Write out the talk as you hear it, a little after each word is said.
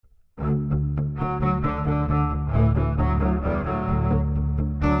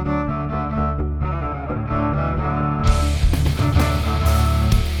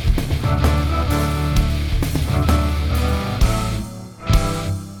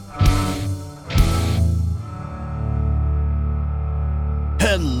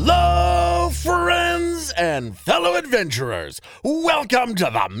Hello, friends and fellow adventurers. Welcome to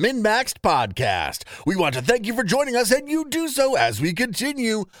the Min-Maxed Podcast. We want to thank you for joining us, and you do so as we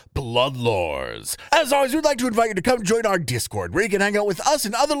continue Blood Lores. As always, we'd like to invite you to come join our Discord, where you can hang out with us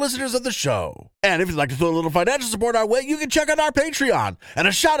and other listeners of the show. And if you'd like to throw a little financial support our way, you can check out our Patreon. And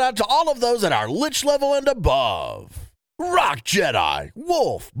a shout out to all of those at our Lich level and above. Rock Jedi,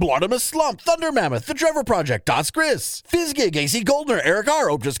 Wolf, Blartimus Slump, Thunder Mammoth, The Trevor Project, Dots Chris, Fizzgig, AC Goldner, Eric R.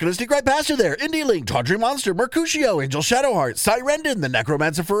 Oh, just gonna sneak right past you there, Indie Link, Tawdry Monster, Mercutio, Angel Shadowheart, Cyrendon, The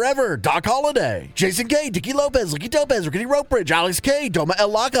Necromancer Forever, Doc Holiday, Jason K, Dicky Lopez, Licky Topez, Rickety Ropebridge, Alex K, Doma El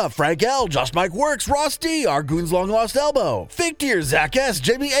Laka, Frank L, Just Mike Works, Ross D, Argoon's Long Lost Elbow, Fake Tears, Zach S,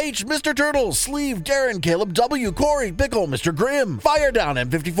 Jamie H, Mr. Turtle, Sleeve, Darren, Caleb W, Corey, Pickle, Mr. Grimm, Fire Down,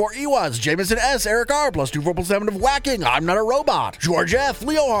 M54 Ewas, Jameson S, Eric R, plus 24+7 of Whacking, I'm Not a Robot, George F,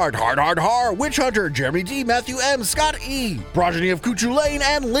 Leo Hard, Har, Witch Hunter, Jeremy D, Matthew M, Scott E, Progeny of Kuchu Lane,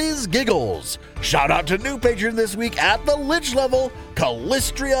 and Liz Giggles. Shout out to new patron this week at the Lich level,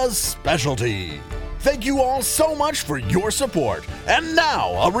 Callistria's Specialty. Thank you all so much for your support. And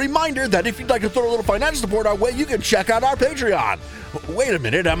now, a reminder that if you'd like to throw a little financial support our way, you can check out our Patreon. Wait a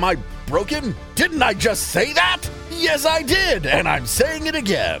minute, am I broken? Didn't I just say that? Yes, I did, and I'm saying it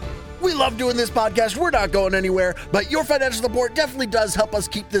again. We love doing this podcast. We're not going anywhere, but your financial support definitely does help us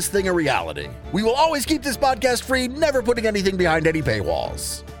keep this thing a reality. We will always keep this podcast free, never putting anything behind any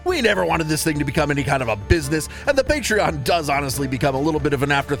paywalls. We never wanted this thing to become any kind of a business, and the Patreon does honestly become a little bit of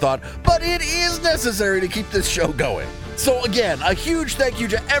an afterthought, but it is necessary to keep this show going. So again, a huge thank you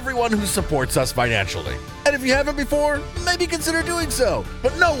to everyone who supports us financially. And if you haven't before, maybe consider doing so.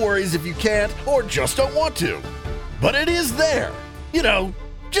 But no worries if you can't or just don't want to. But it is there. You know,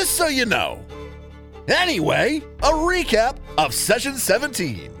 just so you know. Anyway, a recap of Session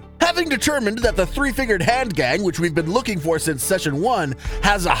 17. Having determined that the Three-Fingered Hand Gang, which we've been looking for since Session 1,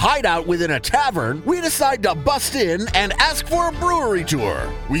 has a hideout within a tavern, we decide to bust in and ask for a brewery tour.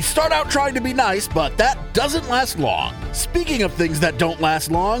 We start out trying to be nice, but that doesn't last long. Speaking of things that don't last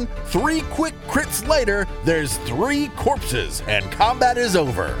long, 3 quick crits later, there's 3 corpses, and combat is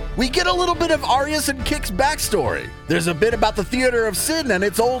over. We get a little bit of Arius and Kix backstory. There's a bit about the Theater of Sin and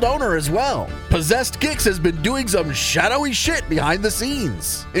its old owner as well. Possessed Kix has been doing some shadowy shit behind the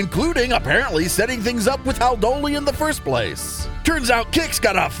scenes, including apparently setting things up with Haldoli in the first place. Turns out Kix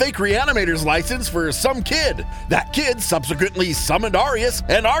got a fake reanimator's license for some kid. That kid subsequently summoned Arius,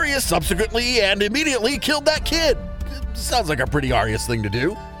 and Arius subsequently and immediately killed that kid. Sounds like a pretty Arius thing to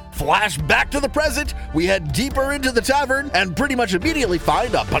do. Flash back to the present, we head deeper into the tavern and pretty much immediately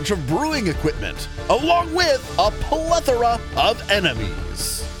find a bunch of brewing equipment, along with a plethora of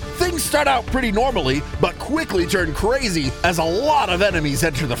enemies. Things start out pretty normally, but quickly turn crazy as a lot of enemies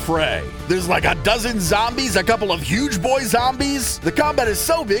enter the fray. There's like a dozen zombies, a couple of huge boy zombies. The combat is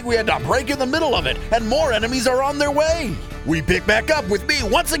so big we had to break in the middle of it, and more enemies are on their way. We pick back up with me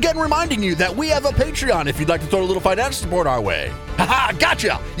once again reminding you that we have a Patreon if you'd like to throw a little financial support our way. Haha,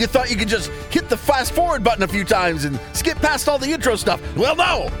 gotcha! You thought you could just hit the fast forward button a few times and skip past all the intro stuff. Well,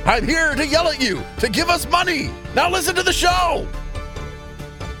 no! I'm here to yell at you, to give us money! Now listen to the show!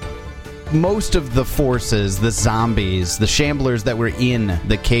 Most of the forces, the zombies, the shamblers that were in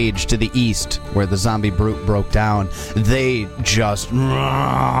the cage to the east where the zombie brute broke down, they just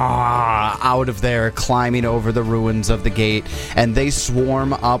out of there, climbing over the ruins of the gate, and they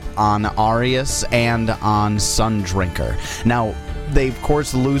swarm up on Arius and on Sundrinker. Now, they, of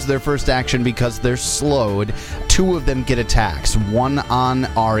course, lose their first action because they're slowed. 2 of them get attacks, one on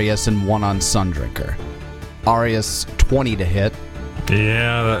Arius and one on Sundrinker. Arius, 20 to hit.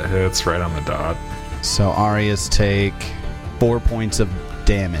 Yeah, that hits right on the dot. So Arius take 4 points of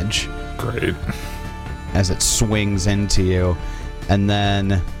damage. Great. As it swings into you. And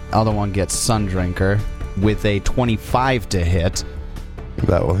then other one gets Sundrinker with a 25 to hit.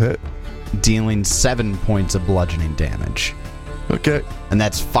 That will hit. Dealing 7 points of bludgeoning damage. Okay. And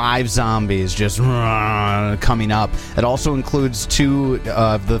that's 5 zombies just coming up. It also includes 2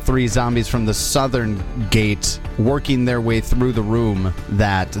 of the 3 zombies from the southern gate working their way through the room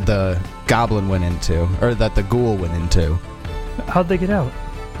that the goblin went into, or that the ghoul went into. How'd they get out?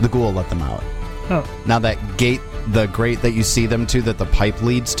 The ghoul let them out. Oh. Now that gate, the grate that you see them to, that the pipe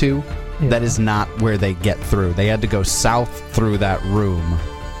leads to, that is not where they get through. They had to go south through that room,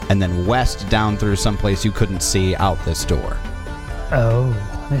 and then west down through someplace you couldn't see out this door. Oh,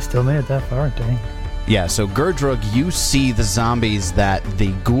 they still made it that far, dang. Yeah, so Gerdrug, you see the zombies that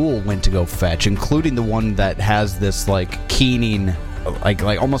the ghoul went to go fetch, including the one that has this, like, keening, like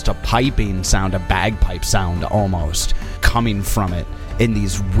almost a piping sound, a bagpipe sound almost, coming from it in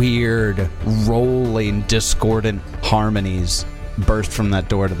these weird, rolling, discordant harmonies. burst from that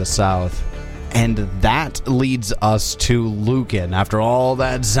door to the south. And that leads us to Lucan. After all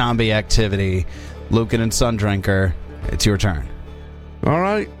that zombie activity, Lucan and Sundrinker, it's your turn. All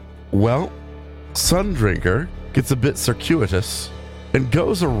right. Well, Sundrinker gets a bit circuitous and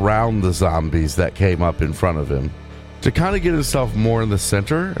goes around the zombies that came up in front of him to kind of get himself more in the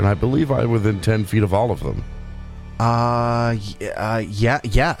center, and I believe I'm within 10 feet of all of them.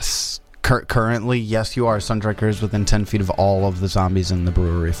 Yes. Currently, yes, you are. Sundrinker is within 10 feet of all of the zombies in the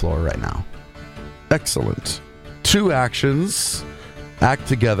brewery floor right now. Excellent. 2 actions. Act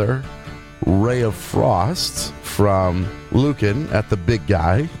together. Ray of Frost from Lucan at the big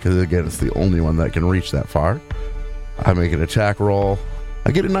guy, because again, it's the only one that can reach that far. I make an attack roll.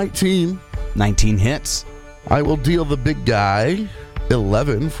 I get a 19. 19 hits. I will deal the big guy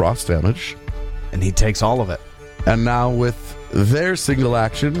 11 frost damage. And he takes all of it. And now with their single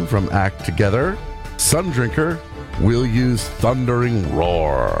action from Act Together, Sundrinker will use Thundering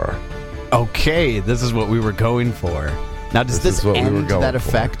Roar. Okay, this is what we were going for. Now, does this end that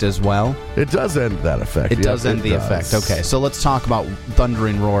effect as well? It does end that effect. It does end the effect. Okay, so let's talk about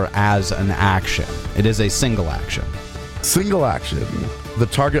Thundering Roar as an action. It is a single action. Single action. The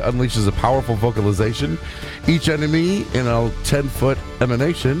target unleashes a powerful vocalization. Each enemy in a 10-foot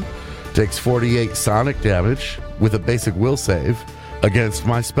emanation takes 48 sonic damage with a basic will save against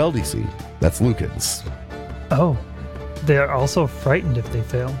my spell DC. That's Lucan's. Oh, they are also frightened if they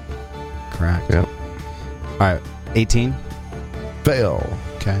fail. Correct. Yep. All right, 18. Fail.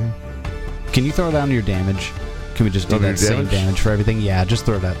 Okay. Can you throw down your damage? Can we just do that same damage for everything? Yeah, just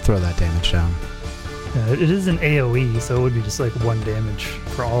throw that damage down. It is an AoE, so it would be just like 1 damage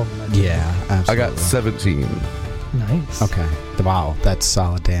for all of them. Yeah, absolutely. I got 17. Nice. Okay. Wow, that's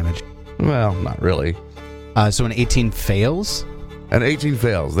solid damage. Well, not really. So an 18 fails? An 18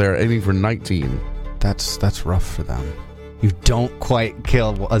 fails. They're aiming for 19. That's rough for them. You don't quite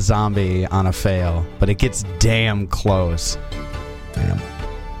kill a zombie on a fail, but it gets damn close. Damn.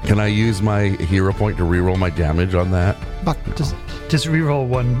 Can I use my hero point to reroll my damage on that? Fuck. Just reroll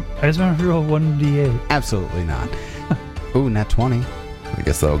 1. I just want to reroll 1d8. Absolutely not. Ooh, nat 20. I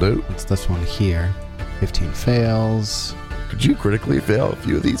guess that'll do. It's this one here. 15 fails. Could you critically fail a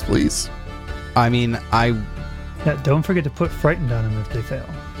few of these, please? I mean, Yeah, don't forget to put frightened on them if they fail.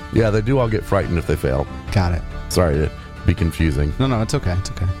 Yeah, they do all get frightened if they fail. Got it. Sorry to be confusing. No, it's okay.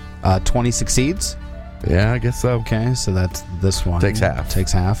 It's okay. 20 succeeds? Yeah, I guess so. Okay, so that's this one. Takes half.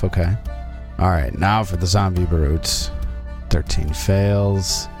 Takes half, okay. All right, now for the zombie brutes. 13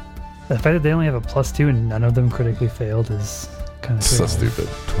 fails. The fact that they only have a +2 and none of them critically failed is kind of So stupid.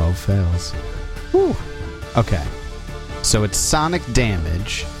 12 fails. Whew. Okay. So it's sonic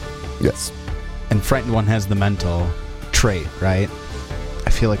damage, Yes. and Frightened one has the mental trait, right? I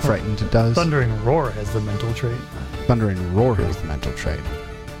feel like Frightened does. Thundering Roar has the mental trait. Thundering Roar has the mental trait.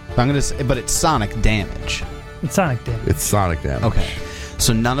 I'm gonna say, but it's sonic damage. It's sonic damage. It's sonic damage. Okay.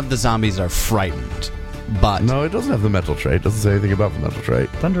 So none of the zombies are frightened, but No, it doesn't have the mental trait. It doesn't say anything about the mental trait.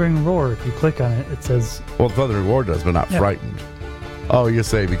 Thundering Roar, if you click on it, it says... Well, Thundering Roar does, but not Yeah. frightened. Oh, you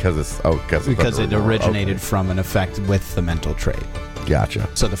say because it's... Oh, because it originated from an effect with the mental trait. Gotcha.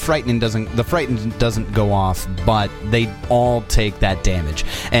 So the frightened doesn't go off, but they all take that damage.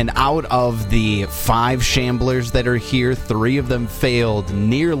 And out of the 5 shamblers that are here, 3 of them failed,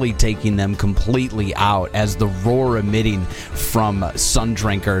 nearly taking them completely out as the roar emitting from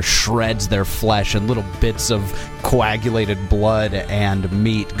Sundrinker shreds their flesh and little bits of coagulated blood and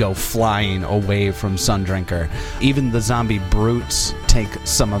meat go flying away from Sundrinker. Even the zombie brutes take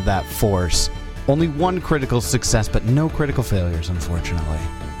some of that force. Only 1 critical success, but no critical failures, unfortunately.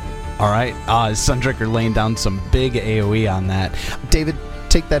 All right, Sundrinker laying down some big AoE on that. David,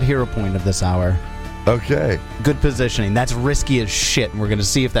 take that hero point of this hour. Okay. Good positioning. That's risky as shit, and we're going to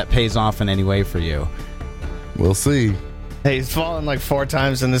see if that pays off in any way for you. We'll see. Hey, he's fallen like 4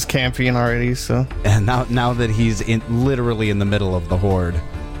 times in this campaign already, so... And now that he's literally in the middle of the horde.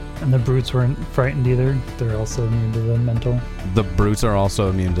 And the brutes weren't frightened either. They're also immune to the mental. The brutes are also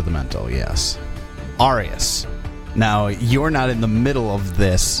immune to the mental, yes. Arius. Now, you're not in the middle of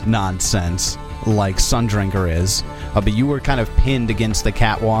this nonsense like Sundrinker is, but you were kind of pinned against the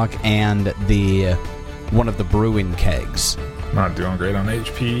catwalk and one of the brewing kegs. Not doing great on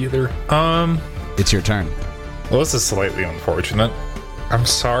HP either. It's your turn. Well, this is slightly unfortunate. I'm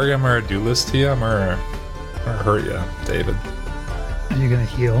sorry I'm gonna do this to you. I'm gonna hurt you, David. Are you going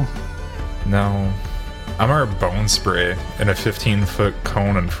to heal? No. I'm gonna bone spray in a 15-foot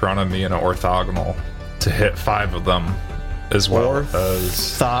cone in front of me in an orthogonal to hit 5 of them, as well as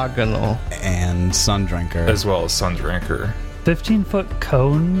Orthogonal. And Sundrinker. as well as Sundrinker. 15-foot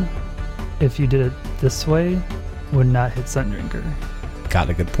cone, if you did it this way, would not hit Sundrinker. Got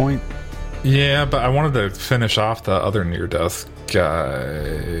a good point. Yeah, but I wanted to finish off the other near-death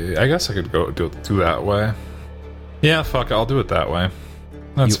guy. I guess I could go do that way. Yeah, fuck it, I'll do it that way.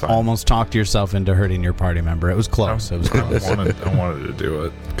 That's fine. Almost talked yourself into hurting your party member. It was close. I wanted to do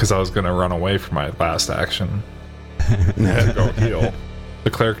it because I was going to run away from my last action. I had to go heal. The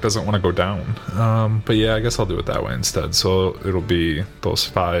cleric doesn't want to go down. But yeah, I guess I'll do it that way instead. So it'll be those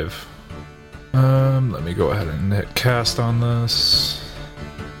 5. Let me go ahead and hit cast on this.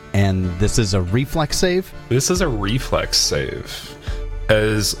 And this is a reflex save? This is a reflex save.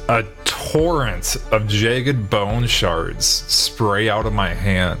 As a torrent of jagged bone shards spray out of my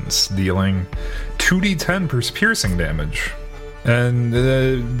hands, dealing 2d10 piercing damage. And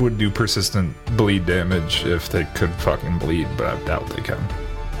it would do persistent bleed damage if they could fucking bleed, but I doubt they can.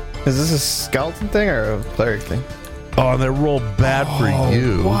 Is this a skeleton thing or a cleric thing? Oh, and they roll bad for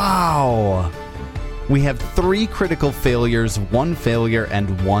you. Wow. We have 3 critical failures, 1 failure,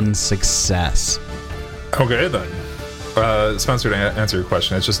 and 1 success. Okay, then. Spencer, to answer your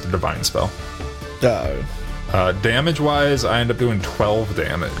question, it's just a divine spell. Damage-wise, I end up doing 12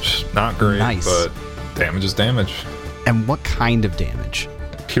 damage. Not great, Nice. but damage is damage. And what kind of damage?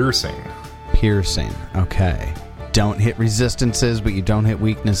 Piercing. Piercing. Okay. Don't hit resistances, but you don't hit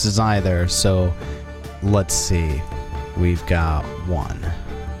weaknesses either. So let's see. We've got 1,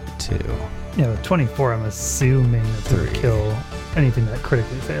 2. Yeah, with 24, I'm assuming that they would 3. kill anything that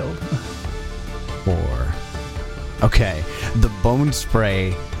critically failed. 4. Okay, the bone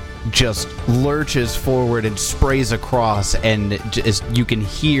spray just lurches forward and sprays across, and you can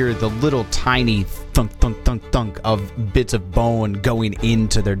hear the little tiny thunk, thunk, thunk, thunk of bits of bone going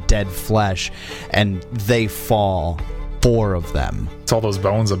into their dead flesh, and they fall. 4 of them. It's all those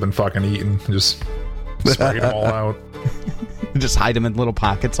bones I've been fucking eating. Just spraying them all out. Just hide them in little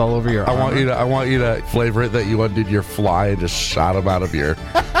pockets all over your I armor. want you to flavor it that you undid your fly and just shot him out of your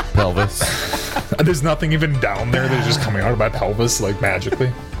pelvis. There's nothing even down there that's just coming out of my pelvis, like, magically.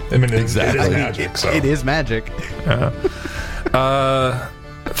 I mean, Exactly. it is magic, so. It is magic.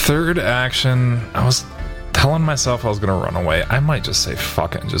 Third action, I was telling myself I was going to run away. I might just say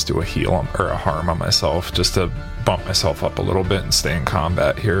fuck it and just do a heal or a harm on myself just to bump myself up a little bit and stay in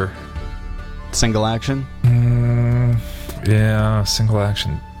combat here. Single action? Yeah, single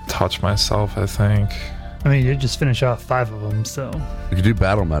action touch myself, I think. I mean, you just finish off 5 of them, so. You can do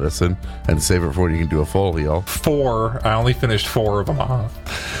battle medicine and save it for when you can do a full heal. 4. I only finished 4 of them off.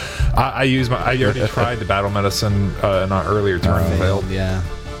 I already tried the battle medicine in an earlier turn and failed. Yeah.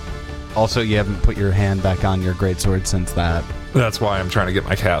 Also, you haven't put your hand back on your greatsword since that. That's why I'm trying to get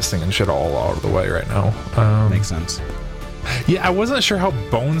my casting and shit all out of the way right now. Makes sense. Yeah, I wasn't sure how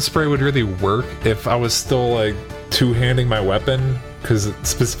bone spray would really work if I was still like two-handing my weapon, because it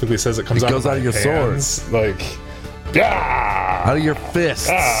specifically says it comes It out goes of out of my your hands. Like, yeah, Out of your fists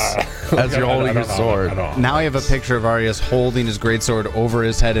as you're holding your sword. Now I have a picture of Arius holding his greatsword over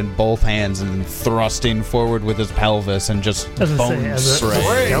his head in both hands and thrusting forward with his pelvis and just As I bone say, as a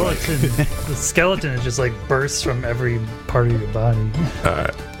spray. skeleton, the skeleton is just like bursts from every part of your body.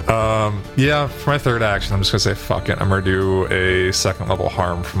 Yeah, for my third action, I'm just gonna say fuck it. I'm gonna do a second level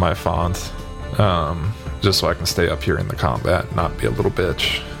harm for my font, just so I can stay up here in the combat, and not be a little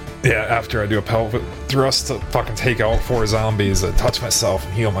bitch. Yeah, after I do a pelvic thrust to fucking take out 4 zombies, I touch myself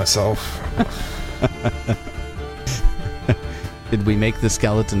and heal myself. Did we make the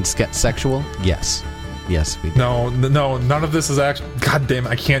skeleton sexual? Yes. Yes, we did. No, none of this is actually. God damn it,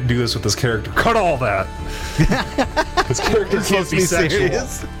 I can't do this with this character. Cut all that. This character can't be sexual.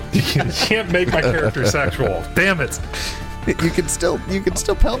 You can't make my character sexual. Damn it. You can still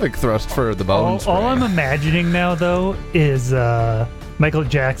pelvic thrust for the bones. All I'm imagining now, though, is Michael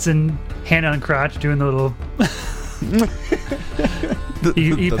Jackson, hand on crotch, doing the little.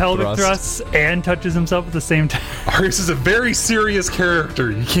 He pelvic thrusts and touches himself at the same time. Arius is a very serious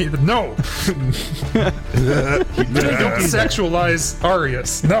character. You can't. No. Don't sexualize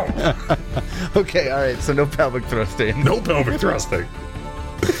Arius. No. Okay, all right. So no pelvic thrusting. No pelvic thrusting.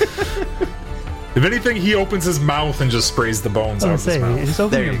 If anything, he opens his mouth and just sprays the bones out of his mouth. Just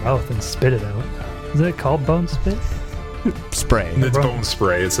open your mouth and spit it out. Is it called bone spit? Spray. It's bone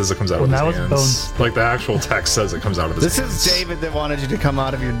spray. It says it comes out of his hands. Bone spit. Like the actual text says it comes out of his This hands. is David that wanted you to come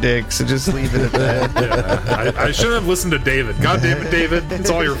out of your dick, so just leave it at that. Yeah, I shouldn't have listened to David. God damn it, David.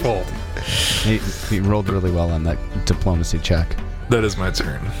 It's all your fault. He rolled really well on that diplomacy check. That is my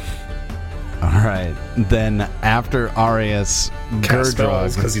turn. All right. Then after Arius, Cast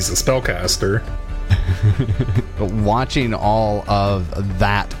spells Gerdrug, because he's a spellcaster. watching all of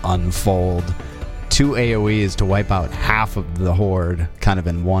that unfold, 2 AoEs to wipe out half of the horde, kind of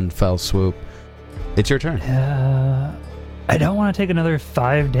in one fell swoop. It's your turn. I don't want to take another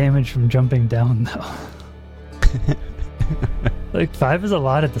 5 damage from jumping down, though. Like, 5 is a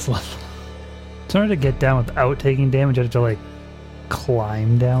lot at this level. So in order to get down without taking damage, I have to, like,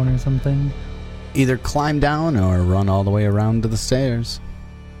 climb down or something. Either climb down or run all the way around to the stairs.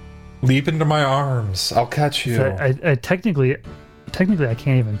 Leap into my arms. I'll catch you. So I technically I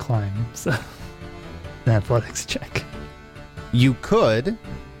can't even climb, so an athletics check. You could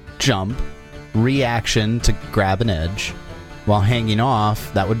jump, reaction to grab an edge. While hanging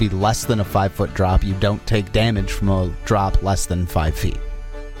off, that would be less than a 5-foot drop. You don't take damage from a drop less than 5 feet.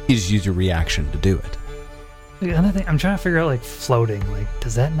 You just use your reaction to do it. The other thing, I'm trying to figure out, like, floating. Like,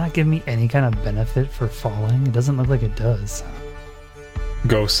 does that not give me any kind of benefit for falling? It doesn't look like it does.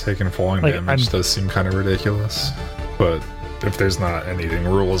 Ghost taking falling Like, damage does seem kind of ridiculous. But if there's not anything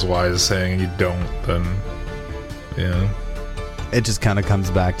rules-wise saying you don't, then yeah. It just kind of comes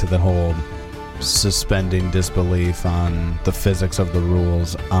back to the whole suspending disbelief on the physics of the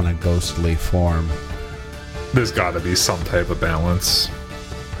rules on a ghostly form. There's got to be some type of balance.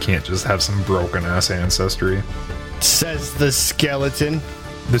 Can't just have some broken-ass ancestry. Says the skeleton.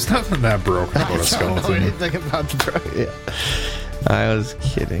 There's nothing that broken about a I don't know skeleton. anything about the yeah. I was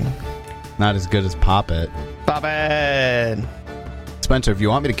kidding. Not as good as Poppet. Poppin'! Spencer, if you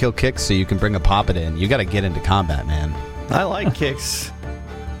want me to kill Kicks so you can bring a Poppet in, you got to get into combat, man. I like kicks.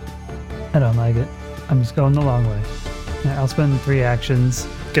 I don't like it. I'm just going the long way. Yeah, I'll spend 3 actions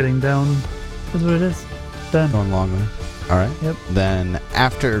getting down. That's what it is. Done. Going long way. All right. Yep. Then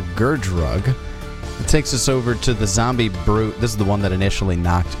after Gurdrug, it takes us over to the zombie brute. This is the one that initially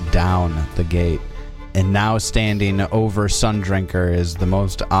knocked down the gate. And now standing over Sundrinker is the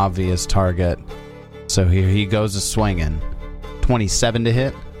most obvious target. So here he goes a swinging. 27 to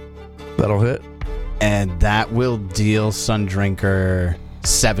hit. That'll hit. And that will deal Sundrinker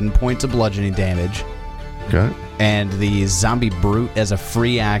 7 points of bludgeoning damage. Okay. And the zombie brute, as a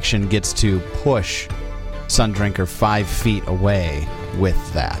free action, gets to push Sundrinker 5 feet away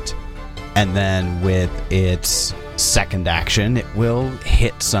with that. And then with its second action, it will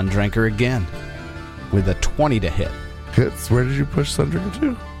hit Sundrinker again with a 20 to hit. Hits. Where did you push Sundrinker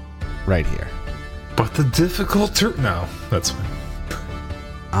to? Right here. But the difficult no, that's fine.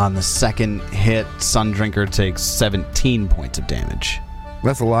 On the second hit, Sundrinker takes 17 points of damage.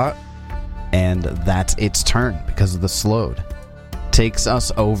 That's a lot. And that's its turn because of the slowed. Takes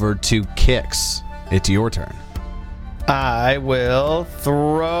us over to Kix. It's your turn. I will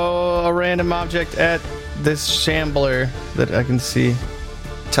throw a random object at this shambler that I can see.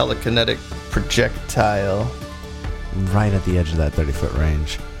 Telekinetic projectile. Right at the edge of that 30-foot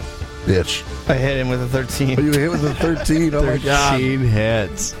range. Bitch. I hit him with a 13. Oh, you hit with a 13. Oh my god. 13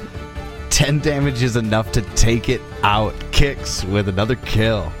 hits. 10 damage is enough to take it out. Kicks with another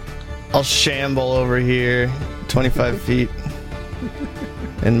kill. I'll shamble over here 25 feet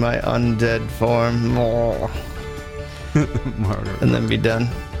in my undead form. And then be done.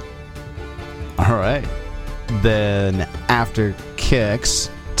 All right. Then after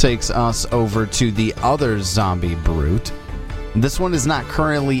Kicks, takes us over to the other zombie brute. This one is not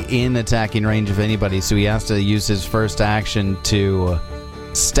currently in attacking range of anybody, so he has to use his first action to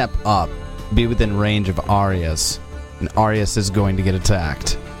step up, be within range of Arius. And Arius is going to get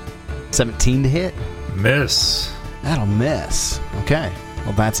attacked. 17 to hit? Miss. That'll miss. Okay.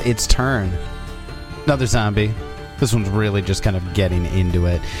 Well, that's its turn. Another zombie. This one's really just kind of getting into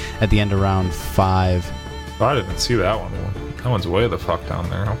it at the end of round 5. I didn't see that one. That one's way the fuck down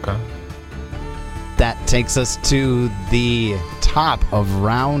there. Okay. That takes us to the top of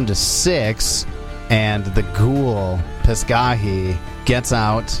round 6, and the ghoul, Pisgahi, gets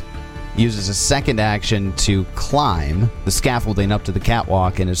out, uses a second action to climb the scaffolding up to the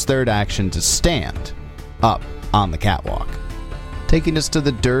catwalk, and his third action to stand up on the catwalk. Taking us to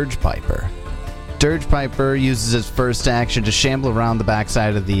the Dirge Piper. Dirge Piper uses his first action to shamble around the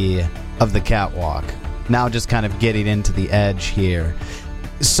backside of the catwalk. Now just kind of getting into the edge here.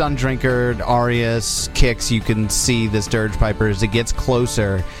 Sundrinker, Arius, Kicks, you can see this Dirge Piper as it gets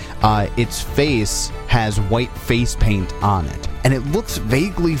closer. Its face has white face paint on it, and it looks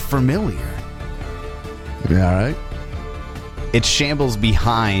vaguely familiar. Yeah, all right. It shambles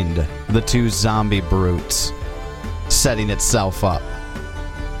behind the 2 zombie brutes, setting itself up.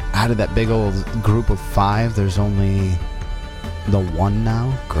 Out of that big old group of 5, there's only the 1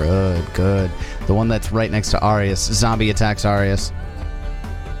 now? Good. The one that's right next to Arius. Zombie attacks Arius.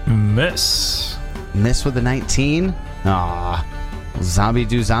 Miss. Miss with a 19? Aw. Zombie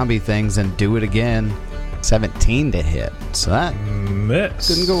do zombie things and do it again. 17 to hit. So that Miss.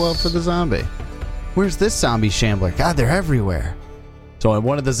 didn't go well for the zombie. Where's this zombie shambler? God, they're everywhere. So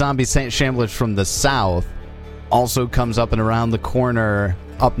one of the zombie shamblers from the south also comes up and around the corner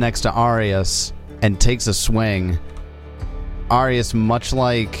up next to Arius and takes a swing. Arius, much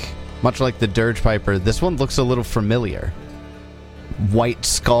like the Dirge Piper, this one looks a little familiar. White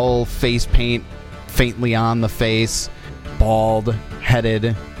skull, face paint faintly on the face, bald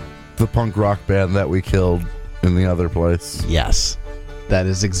headed. The punk rock band that we killed in the other place. Yes, that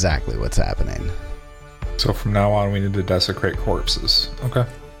is exactly what's happening. So from now on, we need to desecrate corpses. Okay.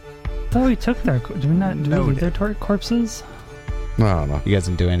 Oh, we took their. Do we not? Do we leave their corpses? No, I don't know. You guys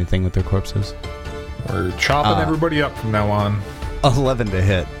didn't do anything with their corpses? We're chopping everybody up from now on. 11 to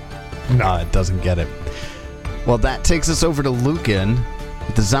hit. No, it doesn't get it. Well, that takes us over to Lucan.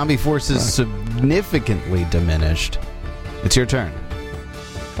 The zombie force is significantly diminished. It's your turn.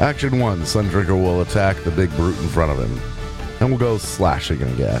 Action 1, Sundrinker will attack the big brute in front of him. And we'll go slashing,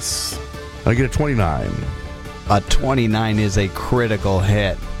 I guess. I get a 29. A 29 is a critical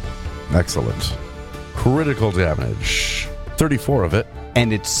hit. Excellent. Critical damage. 34 of it.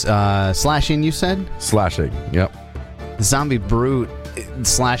 And it's slashing, you said? Slashing, yep. Zombie brute,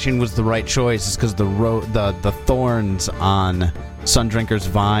 slashing was the right choice. It's because the thorns on Sundrinker's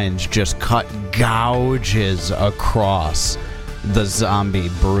vines just cut gouges across the zombie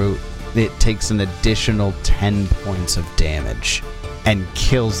brute. It takes an additional 10 points of damage and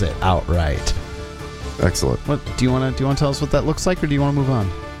kills it outright. Excellent. What do you want to tell us what that looks like, or do you want to move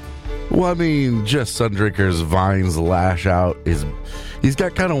on? Well, I mean, just Sundrinker's vines lash out. He's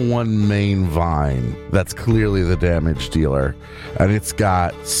got kind of one main vine that's clearly the damage dealer, and it's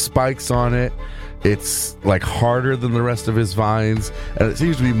got spikes on it. It's like harder than the rest of his vines, and it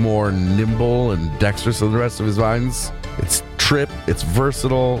seems to be more nimble and dexterous than the rest of his vines. It's trip, it's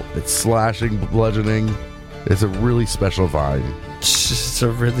versatile, it's slashing, bludgeoning. It's a really special vine. It's a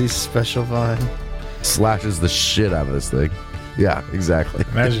really special vine. Slashes the shit out of this thing. Yeah, exactly.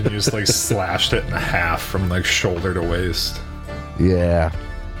 Imagine you just like slashed it in half from like shoulder to waist. Yeah,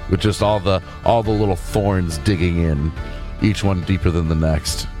 with just all the little thorns digging in, each one deeper than the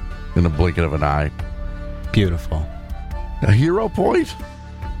next, in the blinking of an eye. Beautiful. A hero point?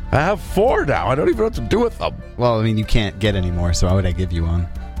 I have 4 now. I don't even know what to do with them. Well, I mean, you can't get any more, so why would I give you one?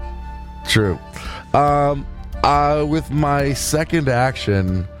 True. With my second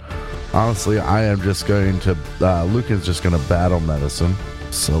action, honestly, I am just going to... Lucan's just going to battle medicine.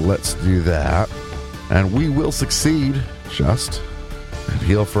 So let's do that. And we will succeed, just. And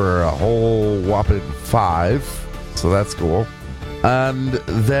heal for a whole whopping 5. So that's cool. And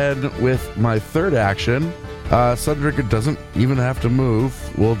then with my third action, Sundrinker doesn't even have to move.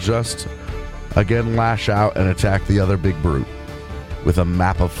 We'll just, again, lash out and attack the other big brute with a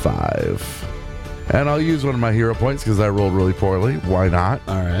map of 5. And I'll use one of my hero points because I rolled really poorly. Why not?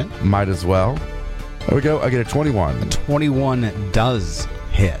 All right. Might as well. There we go. I get a 21. 21 does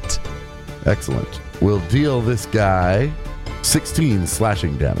hit. Excellent. We'll deal this guy 16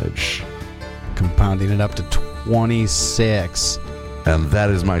 slashing damage. Compounding it up to 26. And that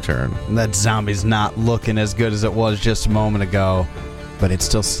is my turn. That zombie's not looking as good as it was just a moment ago, but it's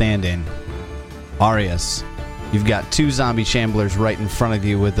still standing. Arius, you've got 2 zombie shamblers right in front of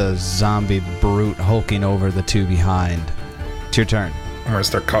you with a zombie brute hulking over the 2 behind. It's your turn. I'm going to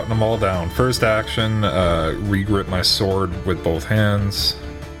start cutting them all down. First action, re-grip my sword with both hands.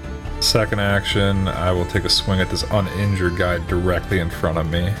 Second action, I will take a swing at this uninjured guy directly in front of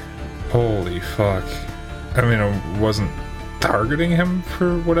me. Holy fuck. I mean, I wasn't targeting him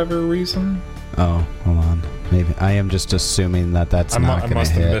for whatever reason. Oh, hold on. Maybe I am just assuming that that's not going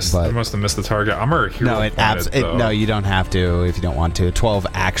to hit. I must have missed the target. I'm a hero. No, you don't have to if you don't want to. 12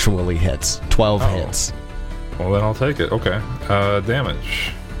 actually hits. 12 hits. Well, then I'll take it. Okay.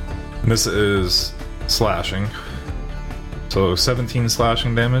 Damage. And this is slashing. So 17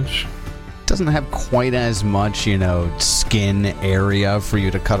 slashing damage. Doesn't have quite as much, skin area for you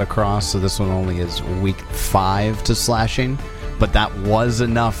to cut across, so this one only is weak 5 to slashing, but that was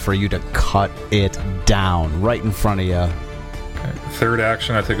enough for you to cut it down right in front of you. Okay. Third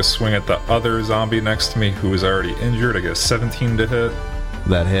action, I take a swing at the other zombie next to me who is already injured. I get a 17 to hit.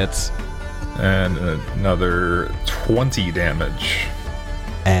 That hits. And another 20 damage.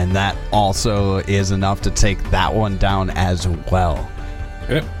 And that also is enough to take that one down as well.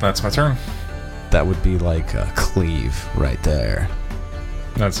 Yep, that's my turn. That would be like a cleave right there.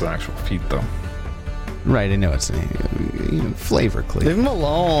 That's an actual feat, though. Right, I know it's a flavor cleave. Leave him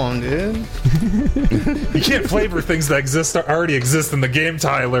alone, dude. You can't flavor things that already exist in the game,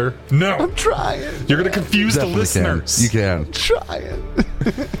 Tyler. No. I'm trying. You're going to confuse the listeners. You can. I'm trying.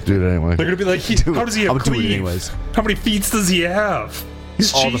 Do it anyway. They're going to be like, how does he have cleave? Anyways. How many feats does he have?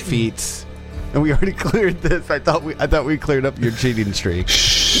 He's all cheating. the feats. And we already cleared this. I thought we cleared up your cheating streak.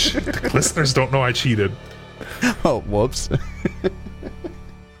 Shh. Listeners don't know I cheated. Oh, whoops.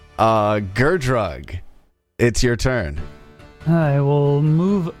 Gerdrug, it's your turn. I will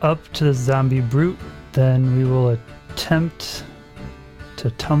move up to the zombie brute. Then we will attempt to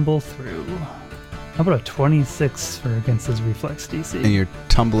tumble through. How about a 26 for against his reflex DC? And you're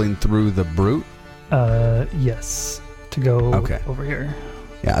tumbling through the brute? Yes. To go over here.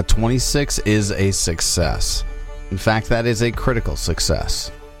 Yeah, a 26 is a success. In fact, that is a critical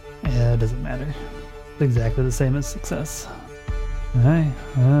success. Yeah, it doesn't matter. It's exactly the same as success. Alright.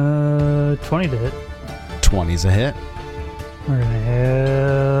 20 to hit. 20's a hit. We're gonna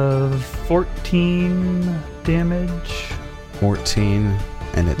have 14 damage. 14,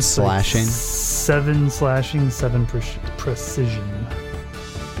 and it's slashing. 7 slashing, 7 precision.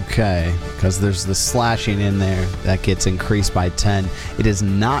 Okay, because there's the slashing in there. That gets increased by 10. It is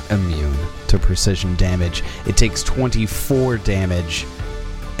not immune to precision damage. It takes 24 damage,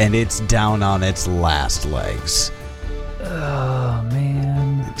 and it's down on its last legs. Oh,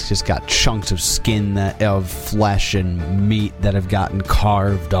 man. It's just got chunks of skin, of flesh and meat that have gotten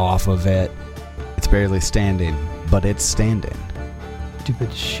carved off of it. It's barely standing, but it's standing.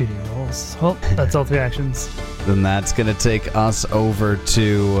 Stupid shooting rolls. Well, that's all 3 actions. Then that's going to take us over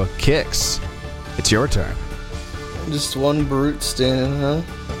to Kix. It's your turn. Just one brute standing, huh?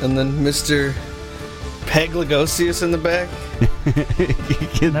 And then Mr. Peglagosius in the back.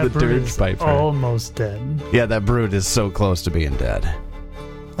 Get That the brute dirge is piper. almost dead. Yeah, that brute is so close to being dead.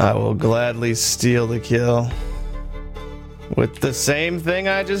 I will gladly steal the kill. With the same thing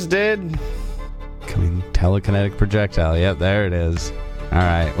I just did. Coming telekinetic projectile. Yep, there it is. All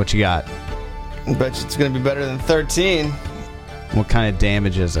right, what you got? I bet you it's going to be better than 13. What kind of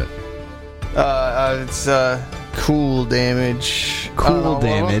damage is it? It's cool damage. I don't Cool know,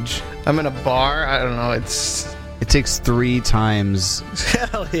 damage. I'm in a bar. I don't know. It's It takes 3 times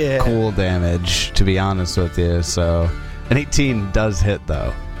hell yeah. cool damage, to be honest with you. So an 18 does hit,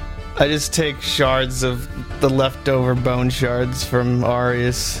 though. I just take shards of the leftover bone shards from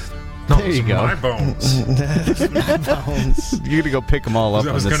Arius. No, There you those are go. my bones. Bones. You're gonna go pick them all up I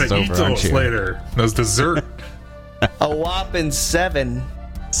when was this going is to eat over, aren't those you? later. Those dessert. A whopping 7.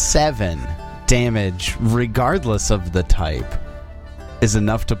 7 damage, regardless of the type, is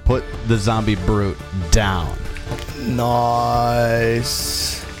enough to put the zombie brute down.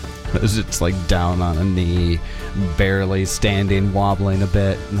 Nice. As it's like down on a knee, barely standing, wobbling a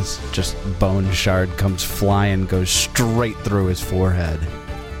bit, and this just bone shard comes flying, goes straight through his forehead,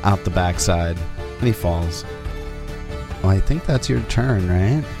 out the backside, and he falls. Well, I think that's your turn,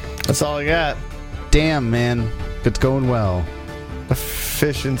 right? That's all I got. Damn, man. It's going well.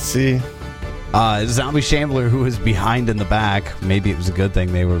 Efficiency. Zombie Shambler, who was behind in the back, maybe it was a good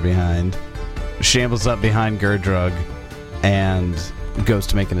thing they were behind, shambles up behind Gerdrug and goes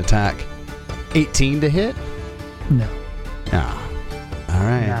to make an attack. 18 to hit? No. Ah. All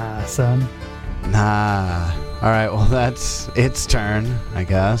right. Nah, son. Nah. All right, well, that's its turn, I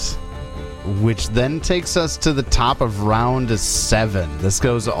guess. Which then takes us to the top of round 7. This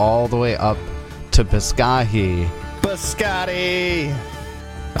goes all the way up to Piscahi. Biscotti.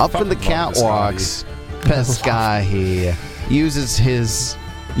 Up in the fucking love catwalks, Piscahi uses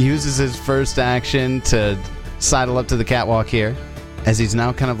his first action to sidle up to the catwalk here, as he's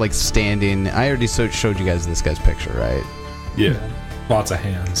now kind of like standing. I already showed you guys this guy's picture, right? Yeah. Lots of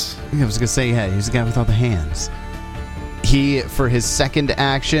hands. I was gonna say, yeah, he's the guy with all the hands. He, for his second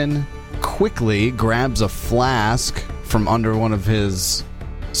action, quickly grabs a flask from under one of his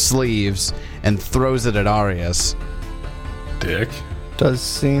sleeves and throws it at Arius. Dick. Does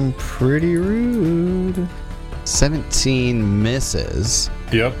seem pretty rude. 17 misses,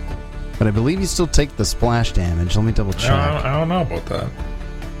 Yep. but I believe you still take the splash damage. Let me double check. I don't know about that.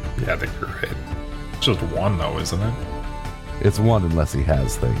 Yeah, I think you're right. It's just 1, though, isn't it? It's 1 unless he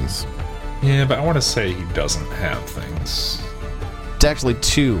has things. Yeah, but I want to say he doesn't have things. It's actually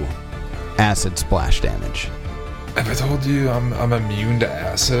 2 acid splash damage. Have I told you I'm immune to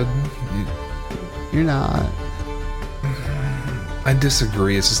acid? You're not. I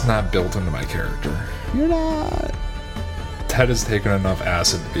disagree. It's just not built into my character. You're not. Ted has taken enough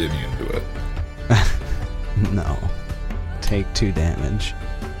acid to be immune to it. No. Take 2 damage.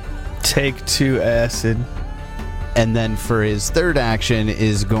 Take 2 acid. And then for his third action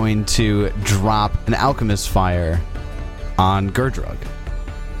is going to drop an alchemist fire on Gerdrug,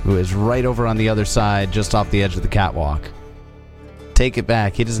 who is right over on the other side, just off the edge of the catwalk. Take it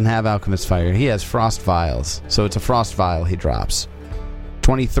back. He doesn't have alchemist fire. He has frost vials. So it's a frost vial he drops.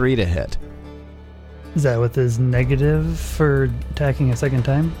 23 to hit. Is that with his negative for attacking a second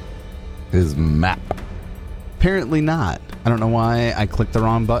time? his map. Apparently not. I don't know why I clicked the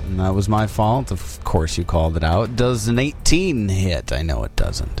wrong button. That was my fault. Of course you called it out. Does an 18 hit? I know it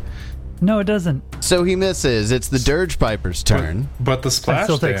doesn't. No, it doesn't. So he misses. It's the Dirge Piper's turn. But the splash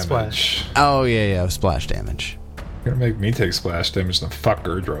still take damage. splash. Oh, yeah, splash damage. You're gonna make me take splash damage than fuck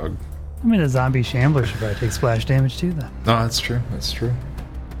Gurdrug. I mean, a zombie shambler should probably take splash damage too, then. No, that's true. That's true.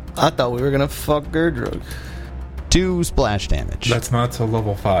 I thought we were gonna fuck Gurdrug. 2 splash damage. That's not till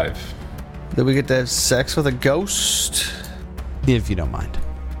level 5. Did we get to have sex with a ghost? If you don't mind.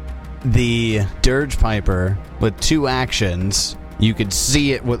 The Dirge Piper, with 2 actions, you could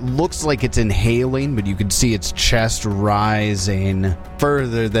see it, what looks like it's inhaling, but you could see its chest rising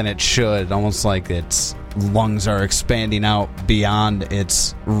further than it should, almost like its lungs are expanding out beyond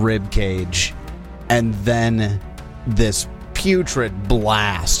its rib cage. And then this putrid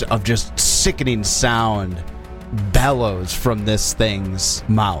blast of just sickening sound bellows from this thing's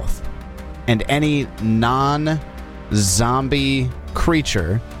mouth. And any non-zombie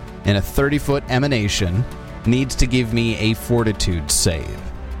creature in a 30-foot emanation needs to give me a fortitude save.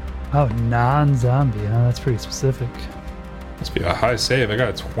 Oh, non-zombie. Oh, that's pretty specific. Must be a high save. I got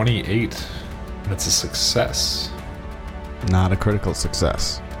a 28. And it's a success. Not a critical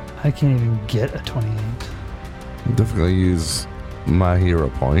success. I can't even get a 28. Definitely use my hero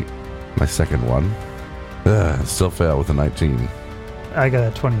point, my second one. Still fail with a 19. I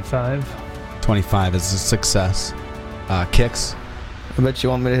got a 25. 25 is a success. Kicks. I bet you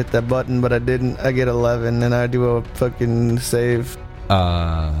want me to hit that button, but I didn't. I get 11, and I do a fucking save.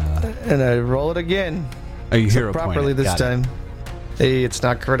 And I roll it again. Are you So hero properly pointed? this Got it. time. Hey, it's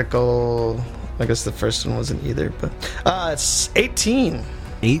not critical. I guess the first one wasn't either, but it's 18.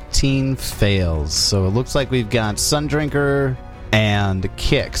 18 fails. So it looks like we've got Sundrinker and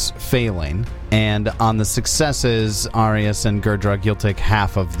Kicks failing. And on the successes, Arius and Gurdrug, you'll take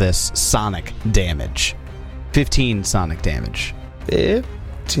half of this sonic damage. 15 sonic damage.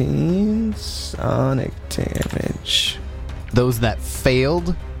 15 sonic damage. Those that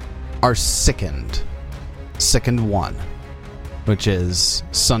failed are sickened. Sickened 1, which is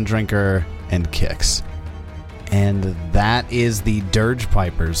Sundrinker and Kicks. And that is the Dirge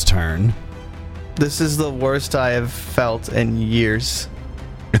Piper's turn. This is the worst I have felt in years.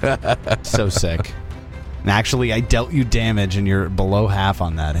 So sick. And actually, I dealt you damage, and you're below half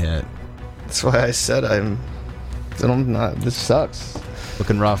on that hit. That's why I said I'm not. This sucks.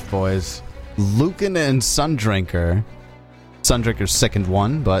 Looking rough, boys. Lucan and Sundrinker. Sundrinker's sickened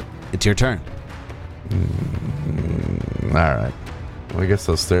 1, but it's your turn. Alright. Well, I guess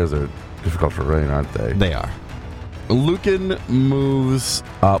those stairs are difficult for rain, aren't they? They are. Lucan moves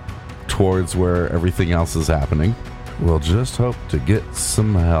up towards where everything else is happening. We'll just hope to get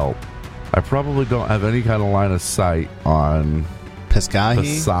some help. I probably don't have any kind of line of sight on Piscahi.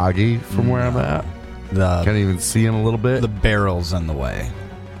 Pisagi from where I'm at. Can't even see him a little bit. The barrel's in the way.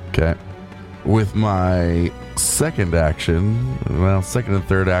 Okay. With my second action, second and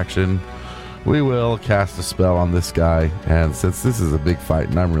third action, we will cast a spell on this guy. And since this is a big fight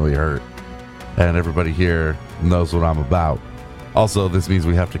and I'm really hurt, and everybody here knows what I'm about, also this means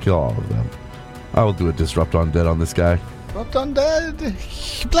we have to kill all of them. I will do a Disrupt Undead on this guy. Disrupt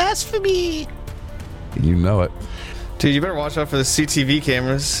Undead! Blasphemy! You know it. Dude, you better watch out for the CTV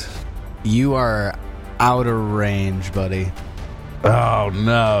cameras. You are out of range, buddy. Oh,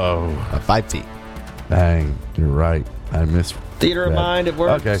 no. 5 feet. Dang, you're right. I missed. Theater of that. mind, it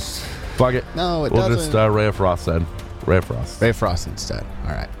works. Okay, fuck it. No, it we'll doesn't. just Ray of Frost then. Ray of Frost. Ray of Frost instead.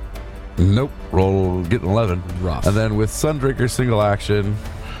 All right. Nope. Roll, get an 11. Rough. And then with Sundrinker single action,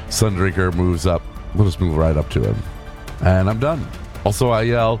 Sundrinker moves up. We'll just move right up to him. And I'm done. Also, I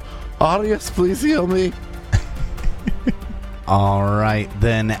yell, Audience, please heal me. All right.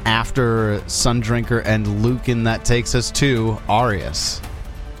 Then after Sundrinker and Lucan, that takes us to Arius.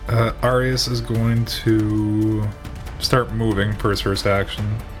 Arius is going to start moving per his first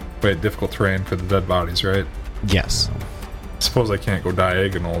action. Wait, difficult terrain for the dead bodies, right? Yes. Suppose I can't go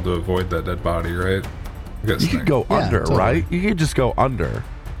diagonal to avoid that dead body, right? You could go under, totally. right? You could just go under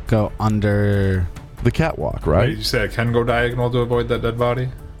Go under. the catwalk, Right? right? Did you say I can go diagonal to avoid that dead body?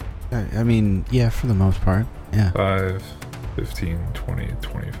 I mean, yeah, for the most part. Yeah. 5, 15, 20,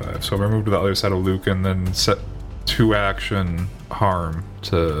 25. So I'm going to move to the other side of Lucan, then set 2 action harm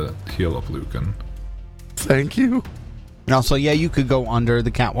to heal up Lucan. Thank you. And also, yeah, you could go under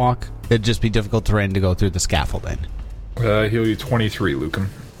the catwalk. It'd just be difficult terrain to go through the scaffolding. Heal you 23, Lucan.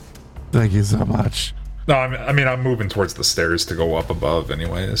 Thank you so much. No, I'm moving towards the stairs to go up above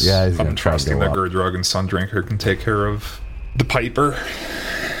anyways. Yeah, he's gonna I'm try to trusting go that up. Gurdrug and Sundrinker can take care of the Piper.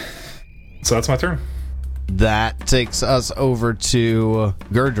 So that's my turn. That takes us over to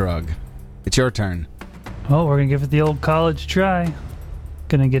Gurdrug. It's your turn. Well, we're going to give it the old college try.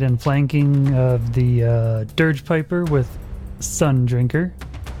 Going to get in flanking of the Dirge Piper with Sun Drinker.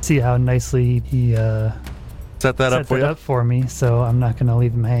 See how nicely he Set that up sets for it you. up for me, so I'm not going to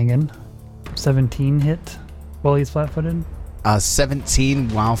leave him hanging. 17 hit while he's flat-footed. 17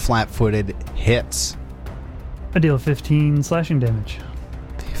 while flat-footed hits. I deal 15 slashing damage.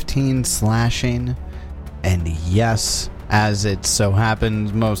 15 slashing. And yes, as it so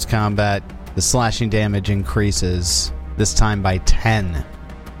happens, most combat, the slashing damage increases, this time by 10,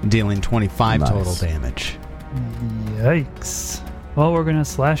 dealing 25 Nice. total damage. Yikes. Well, we're going to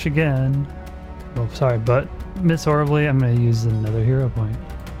slash again. Oh, sorry, but miss horribly. I'm going to use another hero point.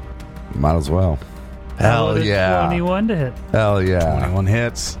 Might as well. Hell Rolled a yeah. 21 to hit. Hell yeah. 21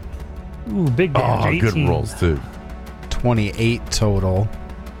 hits, Ooh, big damage. Oh, 18. good rolls, too. 28 total.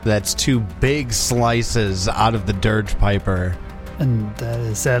 That's 2 big slices out of the Dirge Piper. And that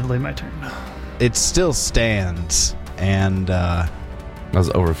is sadly my turn. It still stands, and That was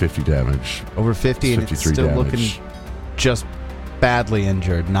over 50 damage. over 50, and it's 53 still damage. looking just badly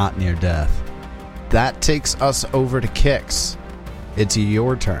injured, not near death. That takes us over to Kix. It's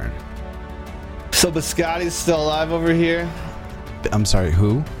your turn. So Biscotti's still alive over here. I'm sorry,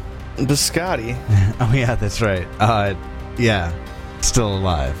 who? Biscotti. Oh, yeah, that's right. Yeah, still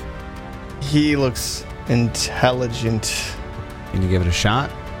alive. He looks intelligent. Can you give it a shot?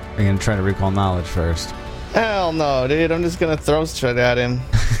 Or are you going to try to recall knowledge first? Hell no, dude. I'm just gonna throw straight at him.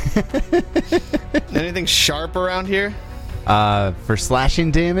 Anything sharp around here? For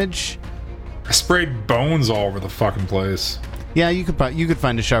slashing damage, I sprayed bones all over the fucking place. yeah, you could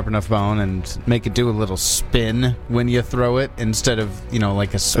find a sharp enough bone and make it do a little spin when you throw it instead of,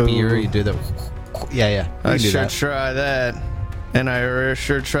 like a spear. Ooh. You do the yeah. You I can do sure that. try that. And I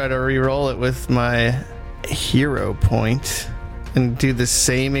sure try to re-roll it with my hero point and do the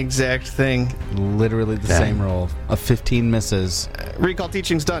same exact thing. Literally the Damn. same roll. A 15 misses. Recall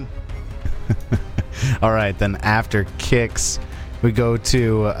teaching's done. All right, then after Kix, we go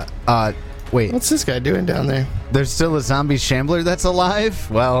to wait. What's this guy doing down there? There's still a zombie shambler that's alive?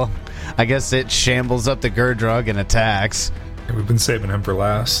 Well, I guess it shambles up the Gurdrug and attacks. And we've been saving him for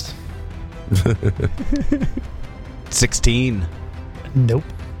last. 16. Nope.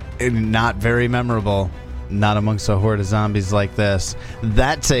 Not very memorable. Not amongst a horde of zombies like this.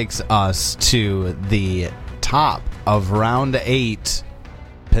 That takes us to the top of round 8.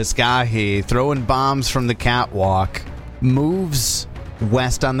 Piscahi throwing bombs from the catwalk moves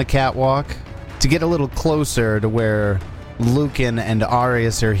west on the catwalk to get a little closer to where Lucan and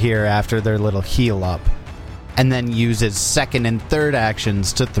Arius are here after their little heal up, and then uses second and third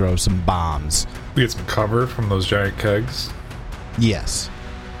actions to throw some bombs. We get some cover from those giant kegs. Yes.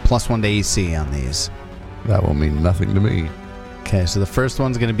 +1 to AC on these. That will mean nothing to me. Okay, so the first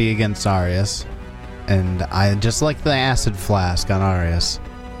one's going to be against Arius. And I just like the acid flask on Arius.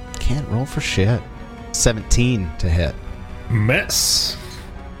 Can't roll for shit. 17 to hit. Miss.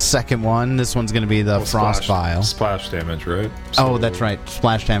 Second one, this one's going to be the Well, frost vial. Splash damage, right? Oh, that's right.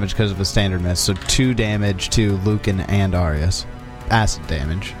 Splash damage because of a standard miss. So 2 damage to Lucan and Arius. Acid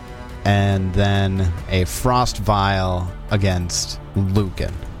damage. And then a frost vial against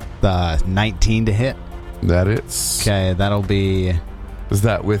Lucan. The 19 to hit. That is. Okay, that'll be... Is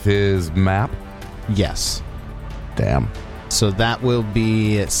that with his map? Yes. Damn. So that will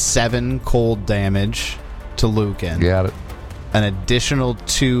be 7 cold damage to Lucan. Got it. An additional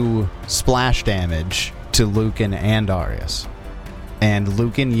 2 splash damage to Lucan and Arius. And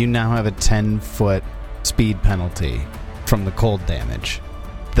Lucan, you now have a 10-foot speed penalty from the cold damage.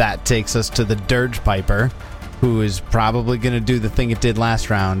 That takes us to the Dirge Piper, who is probably going to do the thing it did last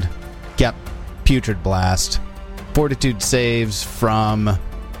round. Yep, Putrid Blast. Fortitude saves from...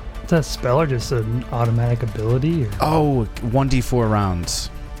 Is that a spell or just an automatic ability? Or? Oh, 1d4 rounds.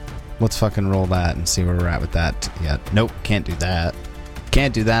 Let's fucking roll that and see where we're at with that yet. Nope, can't do that.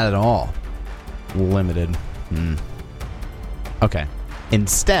 Can't do that at all. Limited. Okay.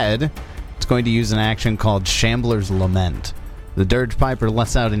 Instead, it's going to use an action called Shambler's Lament. The Dirge Piper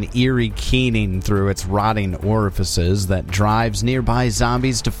lets out an eerie keening through its rotting orifices that drives nearby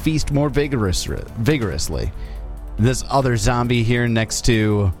zombies to feast more vigorously. This other zombie here next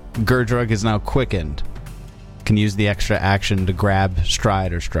to Gurdrug is now quickened. Can use the extra action to grab,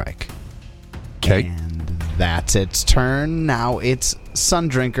 stride, or strike. Okay. And that's its turn. Now it's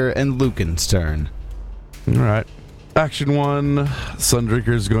Sundrinker and Lucan's turn. All right. Action 1.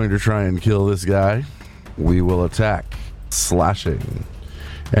 Sundrinker is going to try and kill this guy. We will attack. Slashing.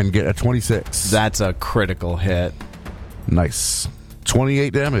 And get a 26. That's a critical hit. Nice.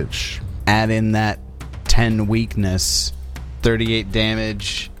 28 damage. Add in that 10 weakness, 38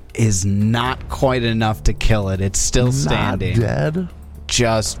 damage, is not quite enough to kill it. It's still standing. Not dead?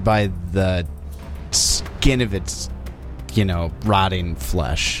 Just by the skin of its, rotting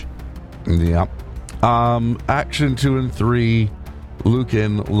flesh. Yep. Action 2 and 3.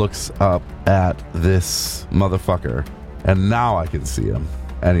 Lucan looks up at this motherfucker, and now I can see him,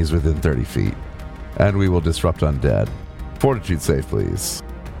 and he's within 30 feet. And we will disrupt undead. Fortitude save, please.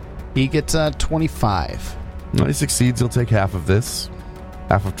 He gets 25. When he succeeds, he'll take half of this.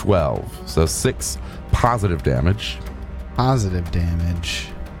 Half of 12. So 6 positive damage. Positive damage.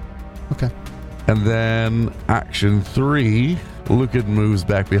 Okay. And then action 3, Lucan moves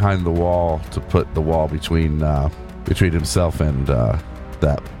back behind the wall to put the wall between himself and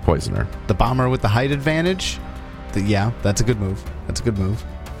that poisoner. The bomber with the height advantage? Yeah, that's a good move.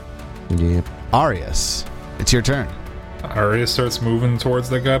 Yep. Arius, it's your turn. Arius starts moving towards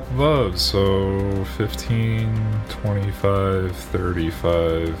the gap above, so 15, 25,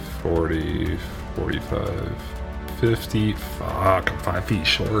 35, 40, 45, 50. Fuck, I'm 5 feet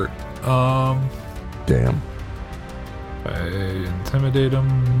short. Damn. I intimidate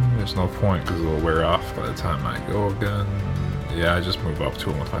him. There's no point because it'll wear off by the time I go again. Yeah, I just move up to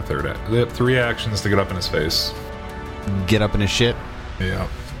him with my third act. They have 3 actions to get up in his face. Get up in his shit. Yeah.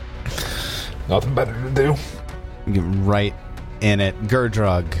 Nothing better to do. Get right in it.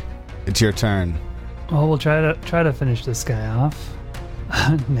 Gurdrug, it's your turn. Well, we'll try to finish this guy off.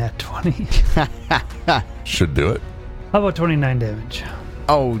 Nat 20. Should do it. How about 29 damage?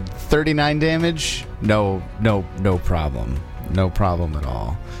 Oh, 39 damage? No problem. No problem at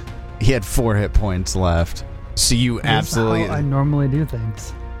all. He had 4 hit points left. So you absolutely... That's how I normally do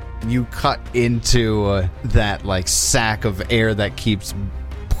things. You cut into that sack of air that keeps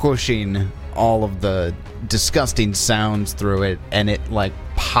pushing all of the disgusting sounds through it, and it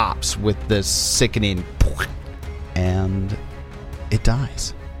pops with this sickening, and it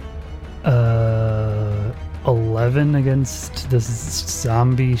dies. 11 against this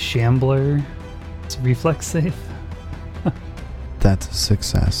zombie shambler. It's reflex save. That's a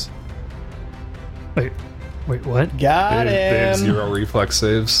success. Wait, what? Got They have him. 0 reflex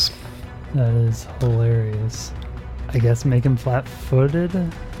saves. That is hilarious. I guess make him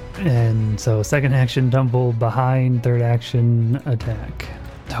flat-footed. And so second action, tumble behind, third action, attack.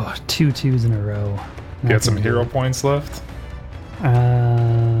 Oh, 2 2s in a row. You got some hero points left?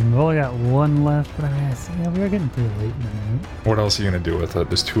 Well, I got 1 left, but we are getting pretty late in the night. What else are you going to do with it?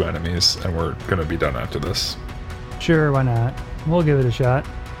 There's 2 enemies, and we're going to be done after this. Sure, why not? We'll give it a shot.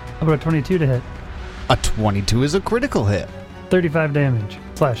 How about a 22 to hit? A 22 is a critical hit. 35 damage.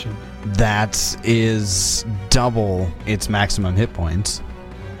 Slashing. That is double its maximum hit points.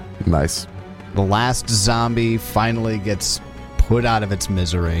 Nice. The last zombie finally gets put out of its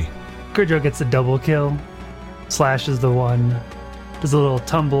misery. Gurdro gets a double kill. Slashes the one. Does a little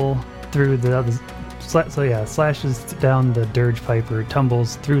tumble through the other. Slashes down the dirge piper,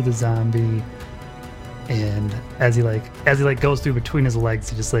 tumbles through the zombie, and as he goes through between his legs,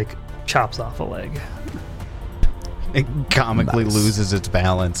 he just chops off a leg. It comically Nice. loses its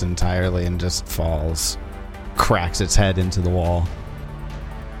balance entirely and just falls, cracks its head into the wall.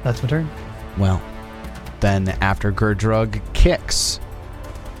 That's my turn. Well, then after Gurdrug kicks,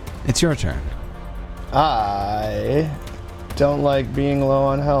 it's your turn. I don't like being low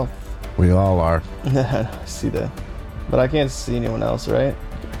on health. We all are. I see that. But I can't see anyone else, right?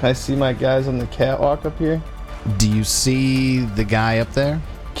 Can I see my guys on the catwalk up here? Do you see the guy up there?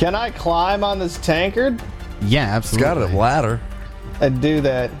 Can I climb on this tankard? Yeah, It's absolutely. got a ladder. I do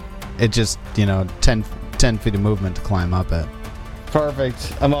that. It just, 10 feet of movement to climb up it.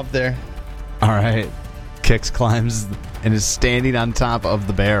 Perfect. I'm up there. All right. Kix climbs and is standing on top of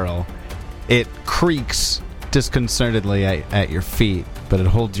the barrel. It creaks disconcertedly at your feet, but it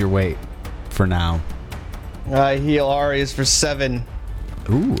holds your weight for now. I heal Arias for 7.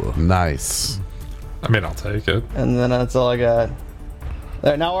 Ooh. Nice. I mean, I'll take it. And then that's all I got.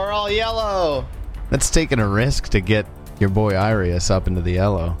 There, now we're all yellow. That's taking a risk to get your boy Arius up into the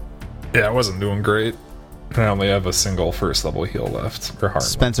yellow. Yeah, I wasn't doing great. I only have a single first level heal left. Or hard.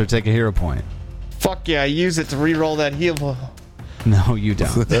 Spencer, take a hero point. Fuck yeah, I use it to reroll that heal. No, you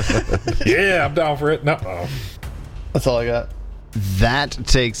don't. Yeah, I'm down for it. No. That's all I got. That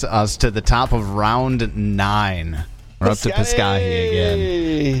takes us to the top of round 9. We're up to Piscahi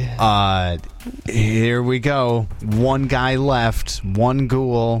again. Here we go. One guy left. One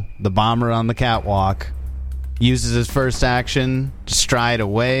ghoul. The bomber on the catwalk. Uses his first action to stride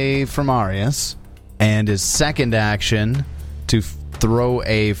away from Arius. And his second action to throw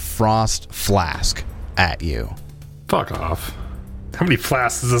a frost flask at you. Fuck off. How many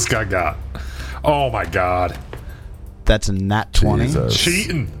flasks has this guy got? Oh my god. That's a nat 20. Jesus.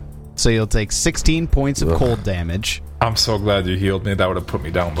 Cheating. So you'll take 16 points of cold damage. I'm so glad you healed me. That would have put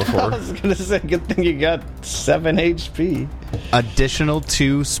me down I before. was gonna say, good thing you got 7 HP. Additional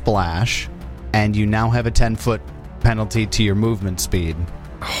 2 splash, and you now have a 10-foot penalty to your movement speed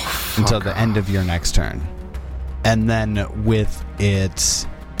until the end of your next turn. And then with its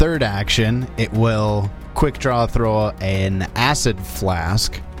third action, it will quick draw throw an acid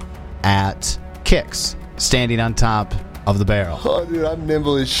flask at Kix, standing on top of the barrel. Oh, dude, I'm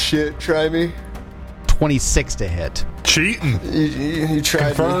nimble as shit. Try me. 26 to hit, Cheating. You tried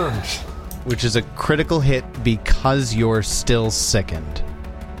me. Confirmed. which is a critical hit because you're still sickened.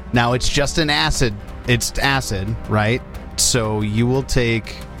 Now, it's just an acid. It's acid, right? So you will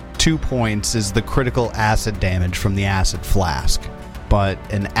take 2 points as the critical acid damage from the acid flask. But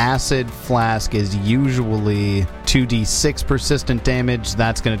an acid flask is usually 2d6 persistent damage.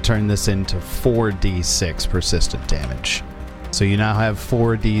 That's going to turn this into 4d6 persistent damage. So you now have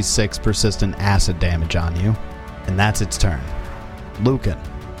 4d6 persistent acid damage on you. And that's its turn. Lucan,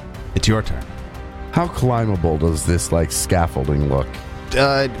 it's your turn. How climbable does this, like, scaffolding look?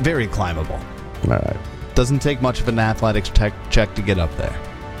 Very climbable. All right. Doesn't take much of an athletics check to get up there.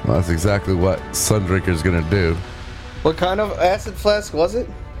 Well, that's exactly what Sundrinker's going to do. What kind of acid flask was it?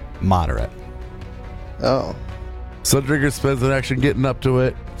 Moderate. Oh. Sundrinker spends an action getting up to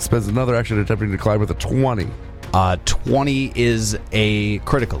it, spends another action attempting to climb with a 20. 20 is a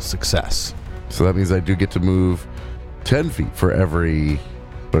critical success. So that means I do get to move 10 feet for every,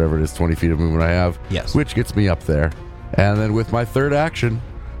 whatever it is, 20 feet of movement I have. Yes. Which gets me up there. And then with my third action,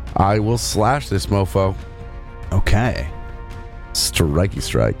 I will slash this mofo. Okay. Strikey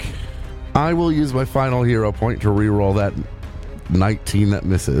strike. I will use my final hero point to reroll that 19 that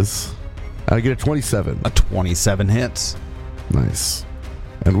misses. And I get a 27. A 27 hits. Nice.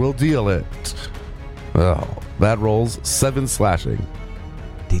 And we'll deal it. Oh, that rolls 7 slashing.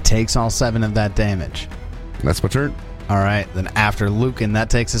 He takes all 7 of that damage. That's my turn. All right, then after Lucan, that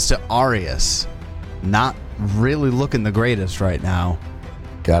takes us to Arius. Not really looking the greatest right now.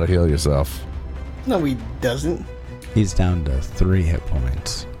 Gotta heal yourself. No, he doesn't. He's down to 3 hit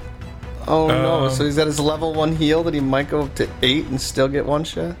points. Oh, no. So he's at his level 1 heal that he might go up to 8 and still get one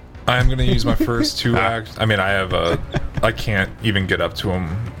shot? I'm going to use my first 2 actions. I mean, I can't even get up to him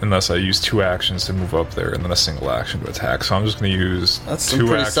unless I use 2 actions to move up there and then a single action to attack. So I'm just going to use That's 2 some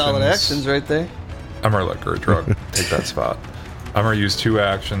pretty actions. solid actions right there. I'm going to let Gerdrug take that spot. I'm going to use 2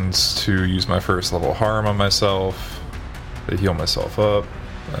 actions to use my first level harm on myself, to heal myself up.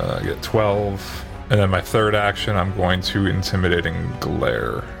 I get 12. And then my third action, I'm going to Intimidating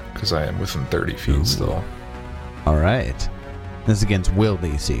Glare, because I am within 30 feet still. All right. This is against Will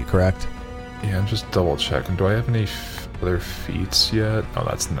DC, correct? Yeah, I'm just double checking. Do I have any other feats yet? Oh,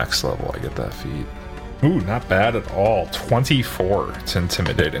 that's next level. I get that feat. Ooh, not bad at all. 24 to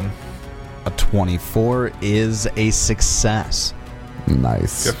Intimidating. A 24 is a success.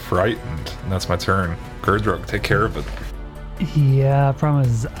 Nice. Get frightened. And that's my turn. Gerdrug, take care of it. Yeah, problem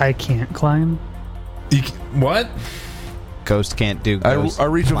is I can't climb. What? Ghost can't do ghost. I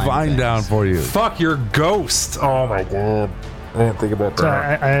reach a climb vine things. down for you. Fuck your ghost. Oh my god. I didn't think about So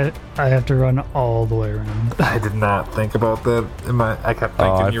that. I have to run all the way around. I did not think about that. I kept thinking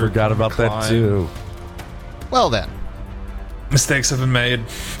Oh, I you were forgot about that climb. too. Well then. Mistakes have been made.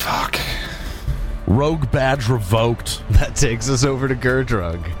 Fuck. Rogue badge revoked. That takes us over to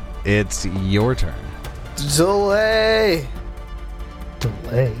Gerdrug. It's your turn. Delay!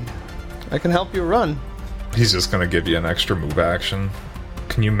 Delay. I can help you run. He's just gonna give you an extra move action.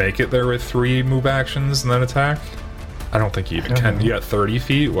 Can you make it there with 3 move actions and then attack? I don't think you even can. You got 30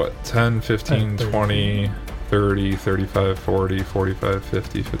 feet? What? 10, 15, 20, 30, 35, 40, 45,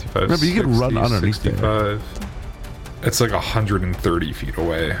 50, 55, No, but you can run underneath there. 65. It's like 130 feet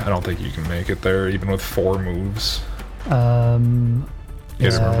away. I don't think you can make it there, even with 4 moves. You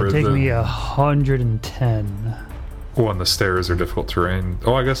guys remember take the- me 110. Oh, and the stairs are difficult terrain.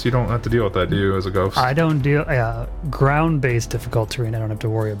 Oh, I guess you don't have to deal with that, do you, as a ghost? I don't deal ground-based difficult terrain. I don't have to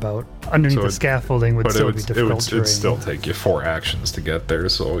worry about. Underneath So the it- scaffolding would But still be difficult terrain. it'd still take you 4 actions to get there,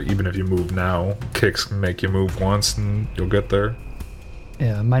 so even if you move now, kicks can make you move once and you'll get there.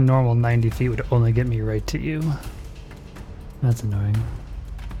 Yeah, my normal 90 feet would only get me right to you. That's annoying.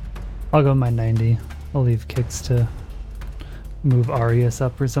 I'll go with my 90. I'll leave Kix to move Arius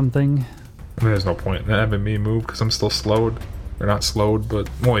up or something. I mean, there's no point in having me move because I'm still slowed. Or not slowed, but,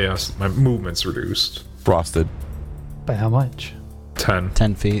 well, yes, my movement's reduced. Frosted. By how much? 10.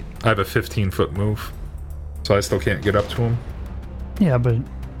 10 feet. I have a 15-foot move, so I still can't get up to him. Yeah, but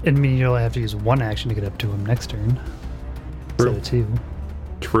it means you'll have to use 1 action to get up to him next turn. True. Instead of 2.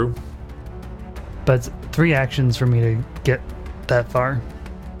 True. But it's 3 actions for me to get that far.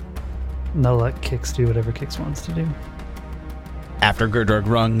 And I'll let Kix do whatever Kix wants to do. After Gurdrug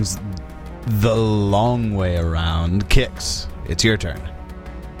runs the long way around, Kix, it's your turn.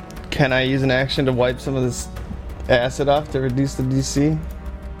 Can I use an action to wipe some of this acid off to reduce the DC?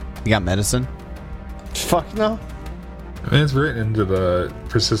 You got medicine? Fuck no. I mean, it's written into the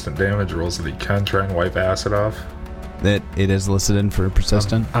persistent damage rules that you can try and wipe acid off. That it is listed in for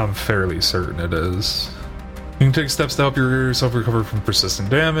persistent? I'm fairly certain it is. You can take steps to help yourself recover from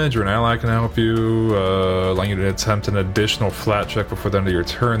persistent damage, or an ally can help you, allowing you to attempt an additional flat check before the end of your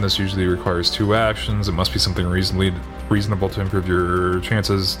turn. This usually requires 2 actions. It must be something reasonable to improve your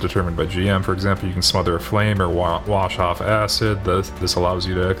chances, determined by GM. For example, you can smother a flame or wash off acid. This allows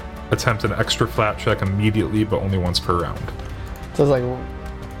you to attempt an extra flat check immediately, but only once per round. So it's like,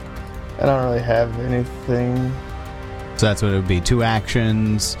 I don't really have anything. So that's what it would be. 2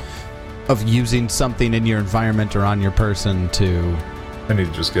 actions of using something in your environment or on your person to... I need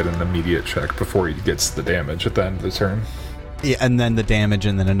to just get an immediate check before he gets the damage at the end of the turn. Yeah, and then the damage,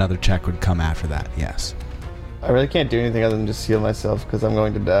 and then another check would come after that, yes. I really can't do anything other than just heal myself because I'm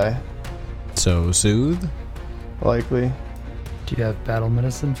going to die. So, soothe? Likely. Do you have battle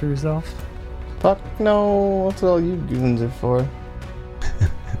medicine for yourself? Fuck no. That's what all you goons are for.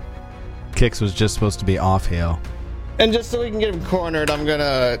 Kix was just supposed to be off heal. And just so we can get him cornered, I'm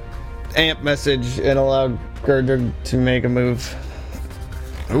gonna amp message and allow Gurdrug to make a move.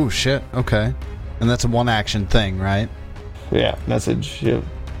 Oh, shit. Okay. And that's a 1-action thing, right? Yeah, message. Yep.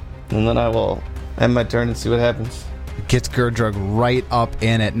 And then I will end my turn and see what happens. Gets Gurdrug right up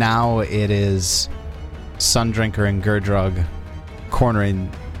in it. Now it is Sundrinker and Gurdrug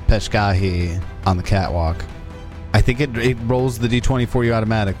cornering Peshkahi on the catwalk. I think it rolls the d20 for you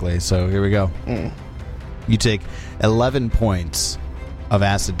automatically, so here we go. You take 11 points of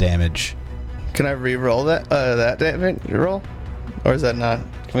acid damage. Can I re-roll that damage roll? Or is that not?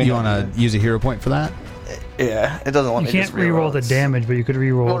 You want to use a hero point for that? Yeah, it doesn't want You me to can't just re-roll re-roll the it. damage, but you could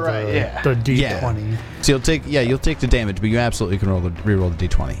re-roll yeah. the d20. Yeah. So you'll take the damage, but you absolutely can re-roll the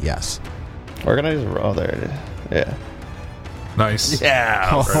d20. Yes. Or can I just roll there? It is. Yeah. Nice.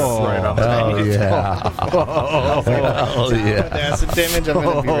 Yeah. Right on the Oh, yeah. Oh, yeah. With acid damage, I'm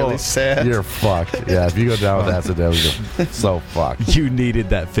gonna be really sad. You're fucked. Yeah, if you go down with acid damage, you're so fucked. You needed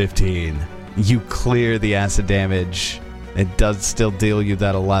that 15. You clear the acid damage. It does still deal you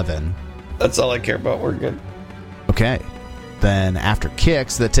that 11. That's all I care about. We're good. Okay. Then after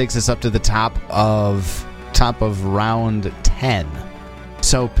Kix, that takes us up to the top of round 10.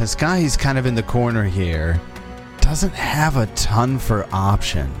 So Pescahi's kind of in the corner here. Doesn't have a ton for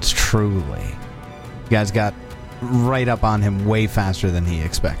options, truly. You guys got right up on him way faster than he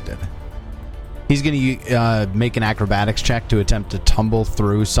expected. He's going to make an acrobatics check to attempt to tumble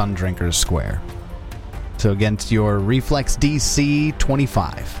through Sundrinker's square. So against your reflex DC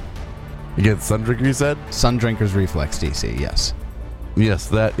 25. Against Sundrinker, you said? Sundrinker's reflex DC, yes. Yes,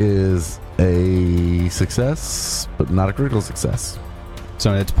 that is a success, but not a critical success.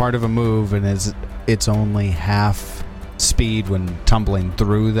 So it's part of a move, and it's only half speed when tumbling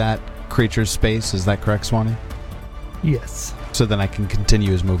through that creature's space. Is that correct, Swanee? Yes. So then I can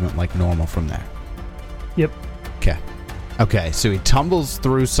continue his movement like normal from there. Yep. Okay, so he tumbles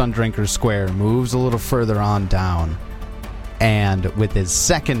through Sundrinker's square, moves a little further on down, and with his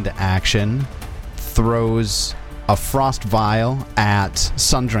second action, throws a frost vial at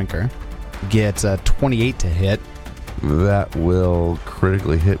Sundrinker. Gets a 28 to hit. That will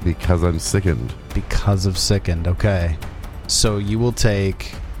critically hit because I'm sickened. Because of sickened, okay. So you will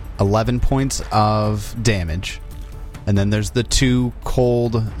take 11 points of damage, and then there's the 2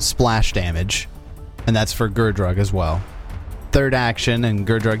 cold splash damage, and that's for Gurdrug as well. Third action, and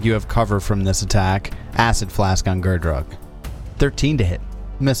Gurdrug, you have cover from this attack. Acid Flask on Gurdrug. 13 to hit.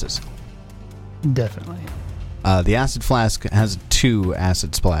 Misses. Definitely. The Acid Flask has 2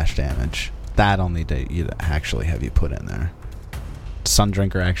 acid splash damage. That I'll need to actually have you put in there.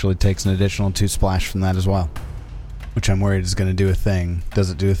 Sundrinker actually takes an additional 2 splash from that as well, which I'm worried is going to do a thing. Does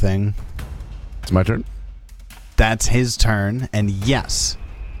it do a thing? It's my turn. That's his turn, and yes,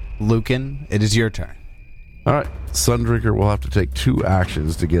 Lucan, it is your turn. All right. Sundrinker will have to take 2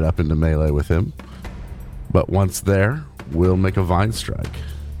 actions to get up into melee with him. But once there, we'll make a Vine Strike.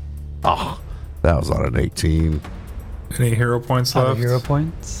 Oh, that was on an 18. Any hero points Other left? hero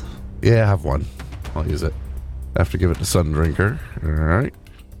points. Yeah, I have 1. I'll use it. I have to give it to Sundrinker. All right.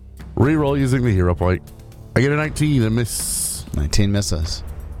 Reroll using the hero point. I get a 19 and miss. 19 misses.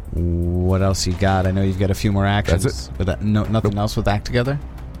 What else you got? I know you've got a few more actions. That's it. But nothing else with Act Together?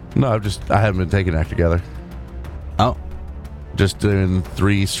 No, I haven't been taking Act Together. Oh, Just doing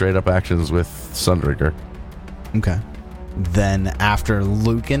 3 straight up actions with Sundrinker. okay. Then after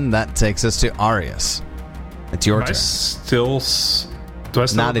Lucan, that takes us to Arius. It's your Am I turn. still... Do I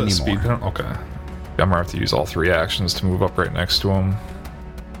still Not have the speed anymore. count? Okay. I'm gonna have to use all 3 actions to move up right next to him.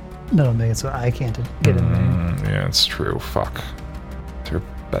 That'll make it so I can't get in there. Yeah, it's true. Fuck. Is there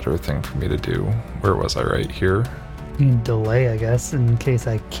a better thing for me to do? Where was I? Right here? You can delay, I guess, in case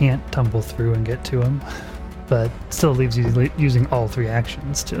I can't tumble through and get to him. But still leaves you using all 3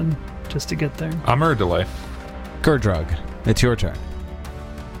 actions just to get there. I'm gonna delay. Gurdrug, it's your turn.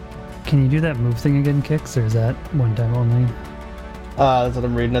 Can you do that move thing again, Kix, or is that one time only? That's what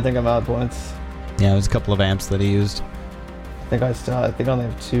I'm reading. I think I'm out of points. Yeah, it was a couple of amps that he used. I think I only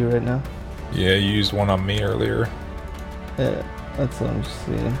have 2 right now. Yeah, you used one on me earlier. Yeah, that's what I'm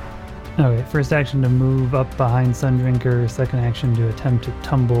seeing. Okay, first action to move up behind Sundrinker. Second action to attempt to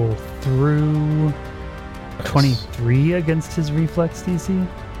tumble through. Nice. 23 against his reflex DC.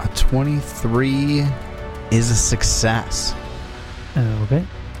 A 23 is a success. Okay.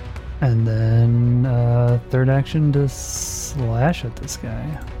 And then third action to slash at this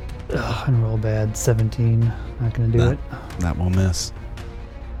guy. Ugh, and roll bad. 17. Not gonna do it. That will miss.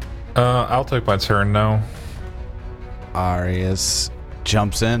 I'll take my turn now. Arius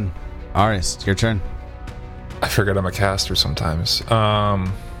jumps in. Arius, it's your turn. I forget I'm a caster sometimes.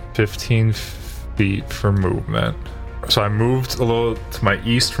 15 feet for movement. So I moved a little to my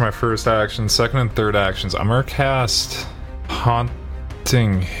east for my first action. Second and third actions, I'm gonna cast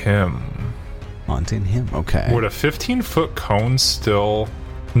Haunting Him. Haunting him. Okay. Would a 15-foot cone still...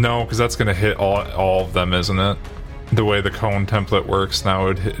 No, because that's gonna hit all of them, isn't it? The way the cone template works now,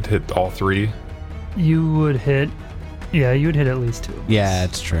 it would hit all 3. You would hit. Yeah, you would hit at least 2. Yeah,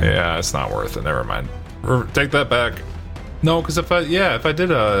 it's true. Yeah, it's not worth it. Never mind. Take that back. No, because if I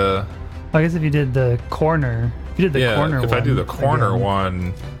did a... I guess if you did the corner. If you did the corner if one. I do the corner again,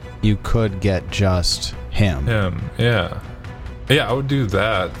 one... You could get just him. Yeah, I would do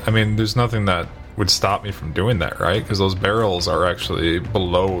that. I mean, there's nothing that would stop me from doing that, right? Because those barrels are actually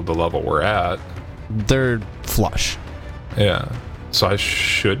below the level we're at. They're flush. Yeah. So I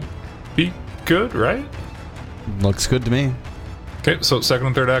should be good, right? Looks good to me. Okay, so second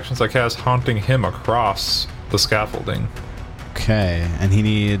and third actions, I cast Haunting Him across the scaffolding. Okay, and he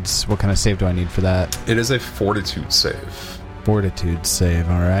needs... What kind of save do I need for that? It is a Fortitude save. Fortitude save,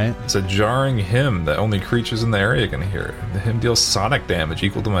 alright. It's a jarring hymn that only creatures in the area can hear. The hymn deals sonic damage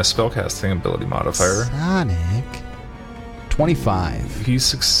equal to my spellcasting ability modifier. Sonic. 25. He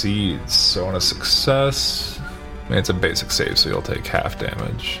succeeds, so on a success... I mean, it's a basic save, so you'll take half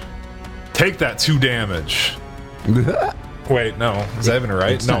damage. Take that 2 damage. Wait, no. Is that even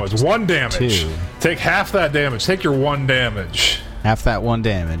right? It's No, not it's 1 damage. 2. Take half that damage. Take your 1 damage. Half that 1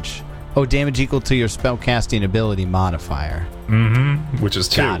 damage. Oh, damage equal to your spellcasting ability modifier. Which is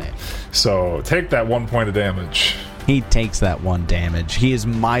 2. Got it. So take that 1 point of damage. He takes that 1 damage. He is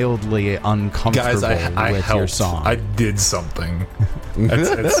mildly uncomfortable Guys, I with helped. your song. I did something.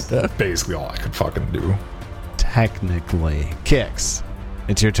 It's basically all I could fucking do. Technically. Kix.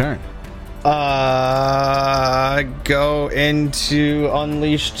 It's your turn. Go into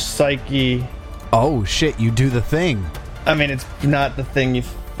Unleashed Psyche. Oh, shit. You do the thing. I mean, it's not the thing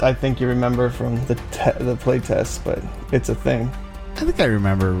I think you remember from the play test, but it's a thing. I think I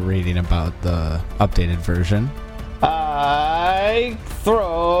remember reading about the updated version. I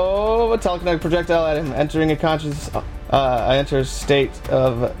throw a telekinetic projectile at him, entering a I enter a state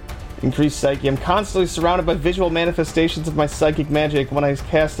of increased psyche. I'm constantly surrounded by visual manifestations of my psychic magic. When I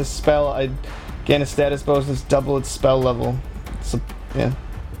cast a spell, I gain a status bonus double its spell level. So, yeah.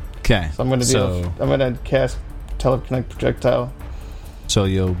 Okay. So I'm gonna cast telekinetic projectile. So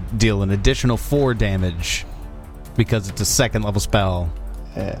you'll deal an additional 4 damage because it's a 2nd level spell.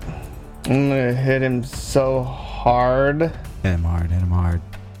 Yeah. I'm gonna hit him so hard. Hit him hard.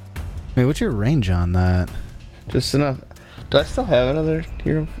 Wait, what's your range on that? Just enough. Do I still have another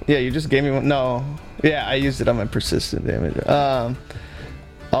hero? Yeah, you just gave me one. No. Yeah, I used it on my persistent damage.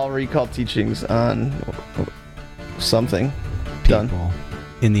 I'll recall teachings on something. Done. People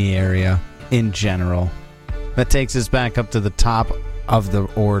in the area in general. That takes us back up to the top of the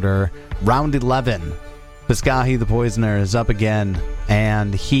order. Round 11. Piscahi the Poisoner is up again,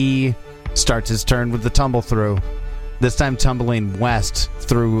 and he starts his turn with the tumble through. This time tumbling west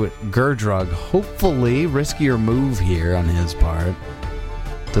through Gurdrug. Hopefully, riskier move here on his part.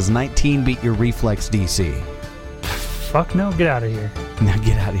 Does 19 beat your reflex DC? Fuck no, get out of here. Now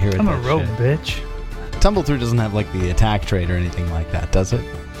get out of here with I'm a that rogue, shit. bitch. Tumble through doesn't have like the attack trait or anything like that, does it?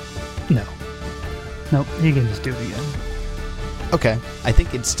 No. Nope, he can just do it again. Okay. I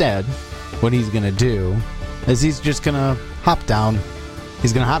think instead, what he's going to do is he's just going to hop down.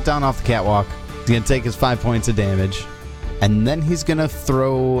 He's going to hop down off the catwalk. He's going to take his 5 points of damage. And then he's going to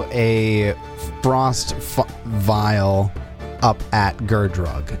throw a frost vial up at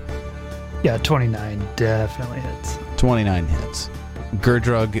Gerdrug. Yeah, 29 definitely hits. 29 hits.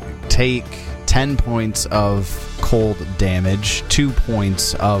 Gerdrug, take 10 points of cold damage, 2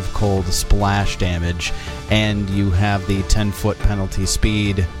 points of cold splash damage, and you have the 10-foot penalty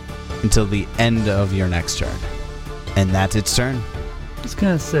speed until the end of your next turn. And that's its turn. Just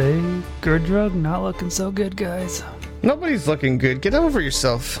gonna say, Gerdrug not looking so good, guys. Nobody's looking good. Get over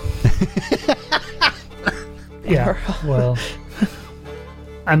yourself. Yeah, well,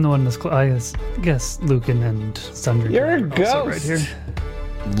 I'm the one that's I guess Lucan and Sundry You're a are also ghost. right here.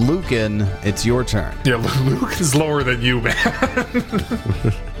 Lucan, it's your turn. Yeah, Luke is lower than you, man.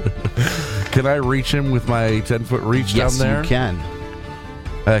 Can I reach him with my 10-foot reach Yes, down there? you can.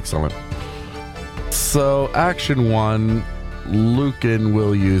 Excellent. So, action 1, Lucan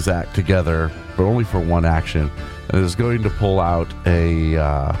will use Act Together, but only for one action, and is going to pull out a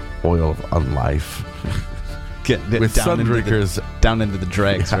Oil of Unlife. Get With Sundrinker's down into the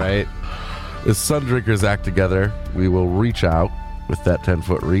dregs, Yeah. right? With Sundrinker's Act Together, we will reach out with that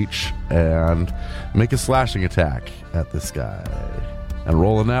 10-foot reach and make a slashing attack at this guy. And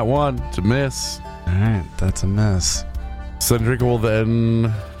rolling that one to miss. All right, that's a miss. Sundrinker will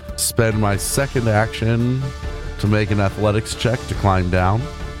then spend my second action to make an athletics check to climb down.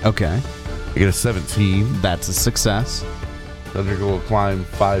 Okay, I get a 17. that's a success. Sundrinker will climb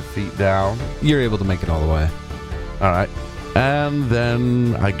 5 feet down. You're able to make it all the way. All right. And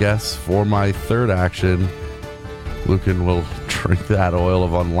then I guess for my third action, Lucan will drink that Oil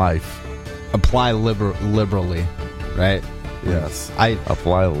of Unlife. Apply liberally, right? Yes. I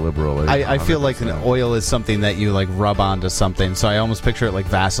Apply liberally. I feel like an 100%. oil is something that you like rub onto something, so I almost picture it like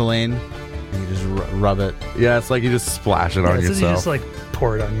Vaseline. And you just rub it. Yeah, it's like you just splash it Yeah, on so you yourself. just like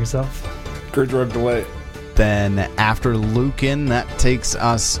pour it on yourself. Good drug delay. Then after Lucan, that takes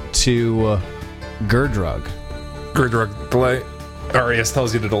us to Gerdrug. Good drug delay. Arius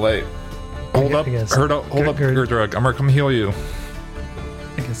tells you to delay. Hold up. I guess. Hold up, good drug. I'm gonna come heal you.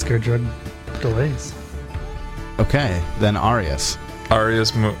 I guess Gerdrug delays. Okay, then Arius.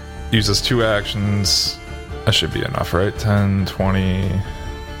 Arius uses 2 actions. That should be enough, right? 10, 20. It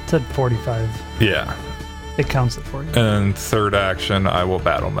said 45. Yeah. It counts it for you. And third action, I will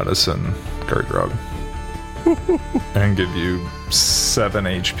battle medicine Gerdrug. And give you 7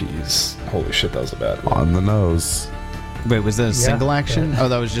 HPs. Holy shit, that was a bad one. On the nose. Wait, was that a single yeah. action? Oh,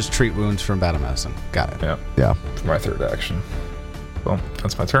 that was just treat wounds from battle medicine. Got it. Yeah, Yeah. for my third action. Well,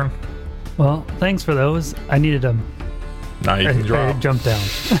 that's my turn. Well, thanks for those. I needed them. Now you I can drop. jump down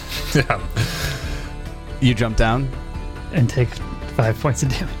Yeah. You jump down, and take 5 points of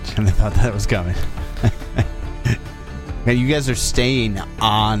damage. and I thought that was coming. Now you guys are staying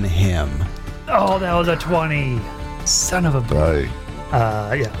on him. Oh, that was a 20. Son of a bitch.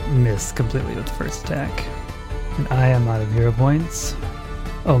 Right. Yeah, missed completely with the first attack. And I am out of hero points.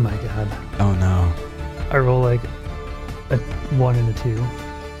 Oh my god. Oh no. I roll like a 1 and a 2.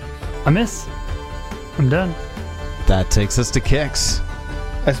 I miss. I'm done. That takes us to Kix.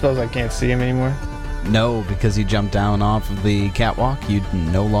 I suppose I can't see him anymore. No, because he jumped down off of the catwalk, you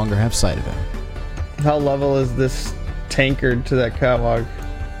no longer have sight of him. How level is this tankard to that catwalk?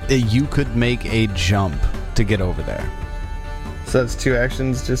 You could make a jump to get over there. So that's 2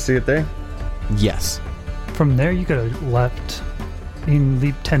 actions just to get there? Yes. From there, you could have leapt. You can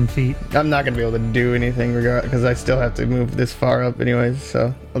leap 10 feet. I'm not going to be able to do anything because I still have to move this far up anyways,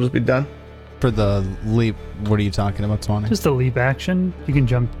 so I'll just be done. For the leap, what are you talking about, Swanee? Just a leap action. You can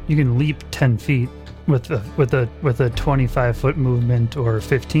jump. You can leap 10 feet with a 25-foot movement, or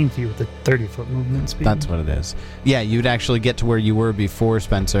 15 feet with a 30-foot movement speed. That's what it is. Yeah, you'd actually get to where you were before,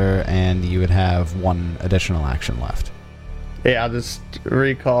 Spencer, and you would have 1 additional action left. Yeah, I'll just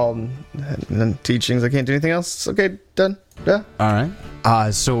recall and then teachings. I can't do anything else. Okay, done. Yeah. All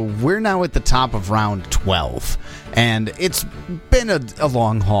right. So we're now at the top of round 12, and it's been a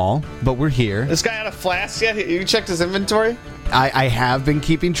long haul, but we're here. This guy out of flask yet? You checked his inventory? I have been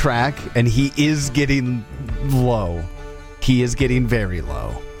keeping track, and he is getting low. He is getting very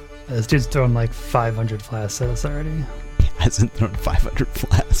low. This dude's thrown like 500 flasks at us already. He hasn't thrown 500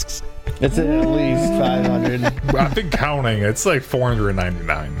 flasks. It's at least 500. I've been counting. It's like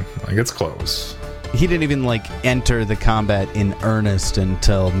 499. Like, it's close. He didn't even enter the combat in earnest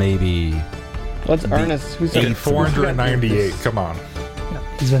until maybe What's Ernest? Who's In 498. Come on.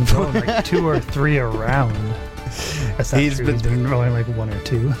 Yeah, he's been throwing like 2 or 3 around. That's not He's true. been- He's been rolling like 1 or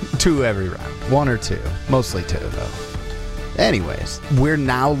 2. 2 every round. 1 or 2. Mostly 2, though. Anyways, we're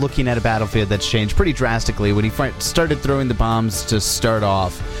now looking at a battlefield that's changed pretty drastically. When he started throwing the bombs to start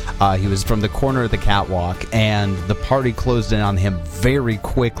off, he was from the corner of the catwalk, and the party closed in on him very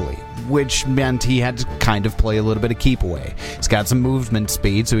quickly, which meant he had to kind of play a little bit of keep away. He's got some movement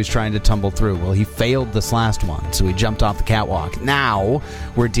speed, so he's trying to tumble through. Well, he failed this last one, so he jumped off the catwalk. Now,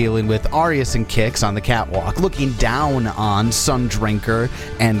 we're dealing with Arius and Kix on the catwalk, looking down on Sundrinker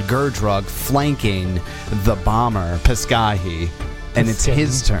and Gerdrug flanking the bomber, Piscahi. And it's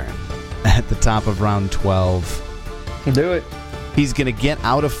his turn at the top of round 12. Do it. He's going to get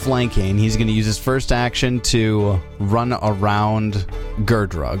out of flanking. He's going to use his first action to run around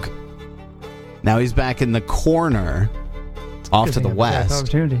Gerdrug. Now he's back in the corner, off to the west.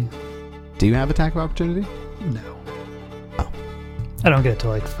 Opportunity. Do you have attack of opportunity? No. Oh. I don't get to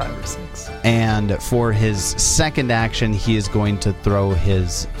like 5 or 6. And for his second action, he is going to throw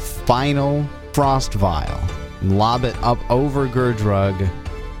his final Frost Vial. Lob it up over Gerdrug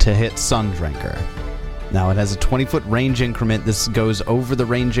to hit Sundrinker. Now it has a 20-foot range increment. This goes over the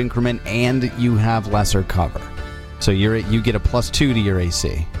range increment, and you have lesser cover. So you get a +2 to your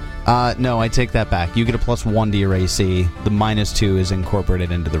AC. No, I take that back. You get a +1 to your AC. The -2 is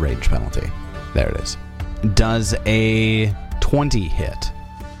incorporated into the range penalty. There it is. Does a 20 hit?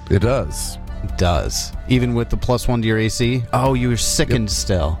 It does. It does. Even with the +1 to your AC? Oh, you're sickened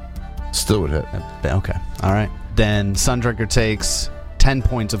still. Still would hit. Okay. All right. Then Sundrinker takes 10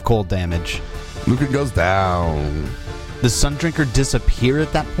 points of cold damage. Lucan goes down. Does Sundrinker disappear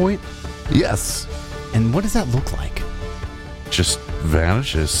at that point? Yes. And what does that look like? Just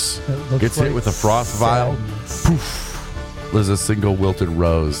vanishes. Gets hit with a frost vial. Poof. There's a single wilted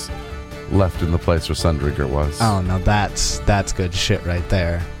rose left in the place where Sundrinker was. Oh, no, that's good shit right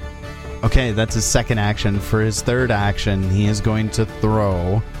there. Okay, that's his second action. For his third action, he is going to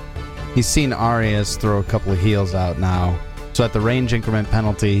throw... He's seen Arius throw a couple of heals out now. So at the range increment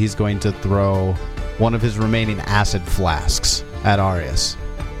penalty, he's going to throw one of his remaining acid flasks at Arius.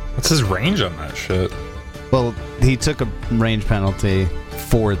 What's his range on that shit? Well, he took a range penalty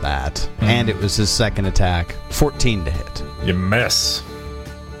for that, and it was his second attack. 14 to hit. You miss.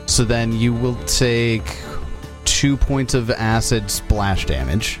 So then you will take 2 points of acid splash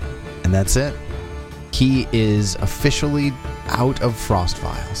damage, and that's it. He is officially out of frost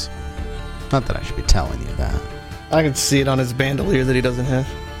vials. Not that I should be telling you that. I can see it on his bandolier that he doesn't have.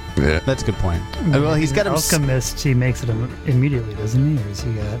 Yeah. That's a good point. Well, he's got him... Alchemist, he makes it immediately, doesn't he? Or has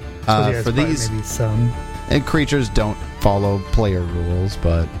he got... He has for these... Maybe some... And creatures don't follow player rules,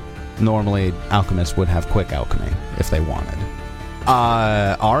 but normally alchemists would have quick alchemy if they wanted.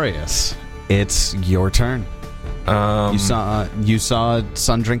 Arius, it's your turn. You saw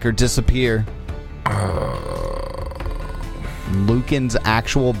Sundrinker disappear. Lucan's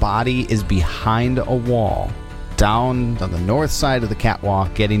actual body is behind a wall, down on the north side of the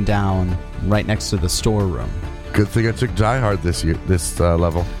catwalk, getting down right next to the storeroom. Good thing I took Die Hard this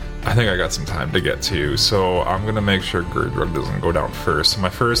level. I think I got some time to get to, so I'm going to make sure Gerdrug doesn't go down first. So my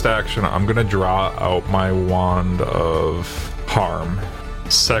first action, I'm going to draw out my Wand of Harm.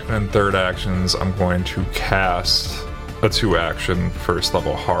 Second and third actions, I'm going to cast a 2-action first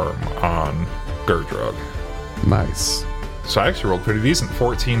level Harm on Gerdrug. Nice. So I actually rolled pretty decent.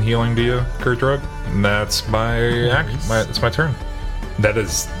 14 healing to you, Gerdrug. And that's my action. It's my turn. That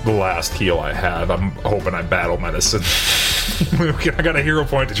is the last heal I had. I'm hoping I battle medicine. I got a hero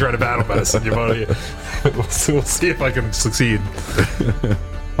point to try to battle medicine, you buddy. We'll see if I can succeed.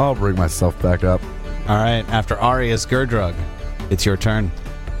 I'll bring myself back up. All right, after Arius, Gerdrug, it's your turn.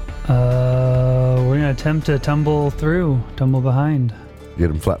 We're going to attempt to tumble behind.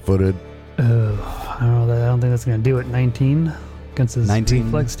 Get him flat-footed. I don't think that's going to do it. 19 against his 19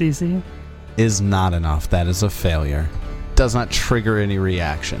 reflex DC? Is not enough. That is a failure. Does not trigger any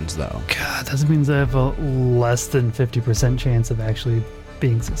reactions, though. God, that means I have a less than 50% chance of actually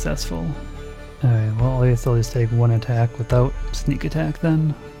being successful. Alright, well, I guess I'll just take one attack without sneak attack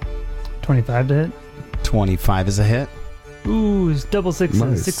then. 25 to hit. 25 is a hit. Ooh, it's double sixes.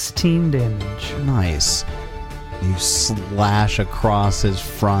 Nice. 16 damage. Nice. You slash across his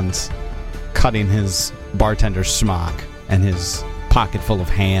front, cutting his bartender's smock, and his pocket full of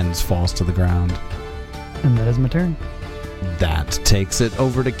hands falls to the ground. And that is my turn. That takes it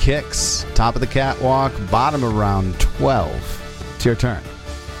over to Kix. Top of the catwalk, bottom of round 12. It's your turn.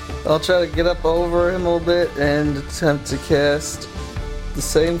 I'll try to get up over him a little bit and attempt to cast the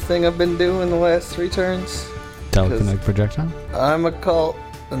same thing I've been doing the last 3 turns. Telekinetic projectile? I'm a cult,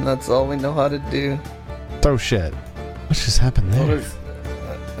 and that's all we know how to do. Throw shit. What just happened there?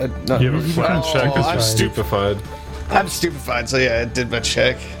 You have a flat check because I'm you're stupefied. I'm stupefied, so yeah, I did my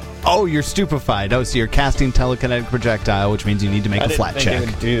check. Oh, you're stupefied. Oh, so you're casting telekinetic projectile, which means you need to make a flat check. I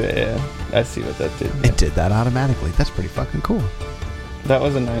didn't think it would do that, yeah. I see what that did. It did that automatically. That's pretty fucking cool. That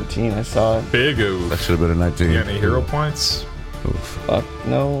was a 19. I saw it. Big oof. That should have been a 19. You got any hero points? Fuck,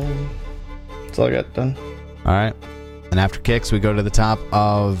 no. That's all I got done. All right. And after kicks, we go to the top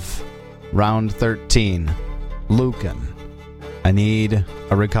of round 13. Lucan, I need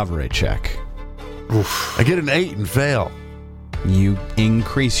a recovery check. Oof. I get an 8 and fail. You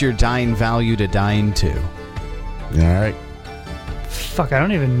increase your dying value to dying 2. All right. Fuck, I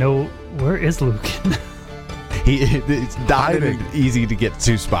don't even know. Where is Lucan? It's not an easy to get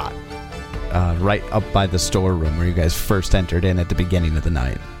to spot. Right up by the storeroom where you guys first entered in at the beginning of the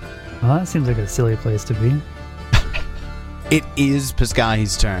night. Well, that seems like a silly place to be. It is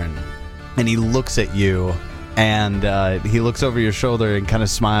Piscahi's turn. And he looks at you, and he looks over your shoulder and kind of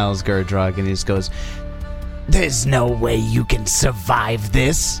smiles, Gurdrug, and he just goes, "There's no way you can survive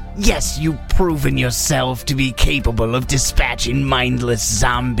this. Yes, you've proven yourself to be capable of dispatching mindless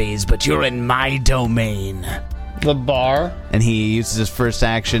zombies, but you're in my domain." The bar? And he uses his first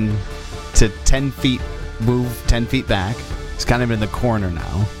action to 10 feet, move 10 feet back. He's kind of in the corner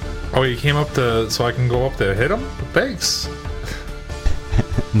now. Oh, you came up so I can go up to hit him? Thanks.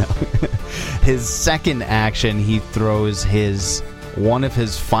 No. His second action, he throws one of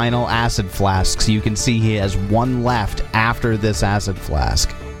his final acid flasks. You can see he has one left after this acid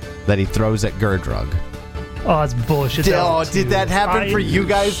flask that he throws at Gurdrug. Oh, it's bullshit. Did that happen for you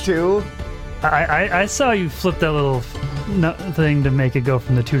guys too? I saw you flip that little thing to make it go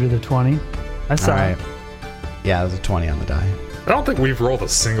from the 2 to the 20. I saw it. Yeah, it was a 20 on the die. I don't think we've rolled a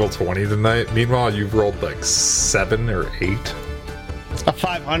single 20 tonight. Meanwhile, you've rolled like 7 or 8. A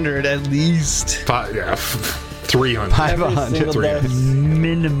 500 at least. 300. 500. 300.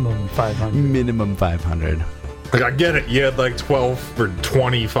 Minimum 500. Minimum 500. Like, I get it. You had like 12 or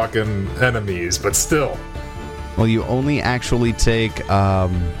 20 fucking enemies, but still. Well, you only actually take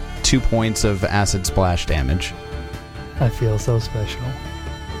 2 points of acid splash damage. I feel so special.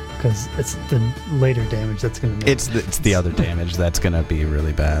 Because it's the later damage that's going to make It's the other damage that's going to be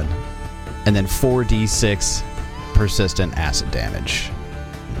really bad. And then 4d6 persistent acid damage.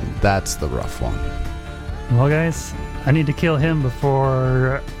 That's the rough one. Well, guys, I need to kill him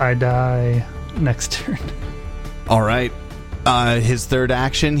before I die next turn. All right. His third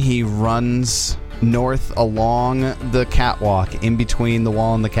action, he runs north along the catwalk, in between the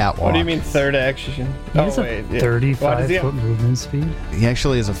wall and the catwalk. What do you mean third action? He has a 35-foot movement speed. He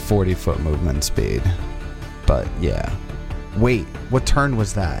actually has a 40-foot movement speed. But, yeah. Wait, what turn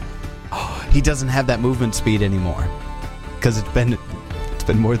was that? He doesn't have that movement speed anymore. Because it's been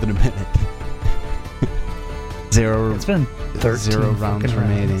more than a minute. It's been 13 0 rounds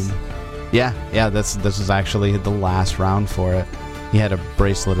remaining. Yeah, this was actually the last round for it. He had a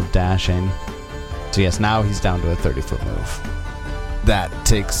bracelet of dashing. So yes, now he's down to a 30-foot move. That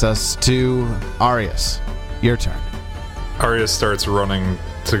takes us to Arius. Your turn. Arius starts running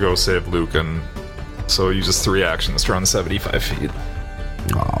to go save Lucan, so he uses 3 actions to run 75 feet.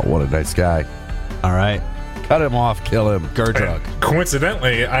 Oh, what a nice guy. All right. Cut him off, kill him. Gurdrug.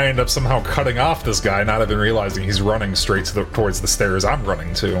 Coincidentally, I end up somehow cutting off this guy, not even realizing he's running straight towards the stairs I'm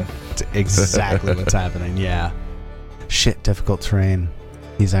running to. That's exactly what's happening, yeah. Shit, difficult terrain.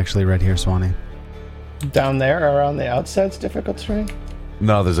 He's actually right here, Swanee. Down there, around the outside's difficult terrain?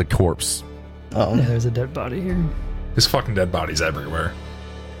 No, there's a corpse. Oh. Yeah, there's a dead body here. There's fucking dead bodies everywhere.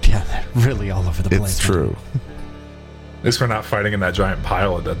 Yeah, they're really all over the place. It's true. At least we're not fighting in that giant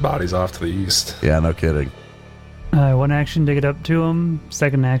pile of dead bodies off to the east. Yeah, no kidding. One action to get up to him.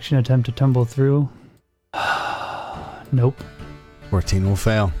 Second action, attempt to tumble through. Nope. 14 will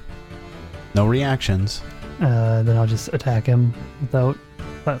fail. No reactions. Then I'll just attack him without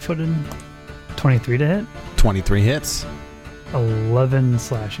flat-footed. 23 to hit. 23 hits. 11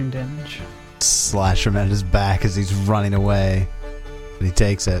 slashing damage. Slash him at his back as he's running away. But he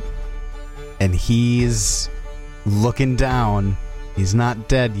takes it. And he's looking down. He's not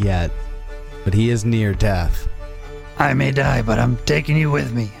dead yet, but he is near death. I may die, but I'm taking you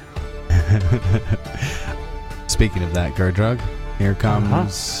with me. Speaking of that, Gurdrug, here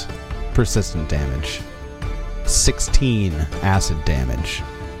comes persistent damage. 16 acid damage.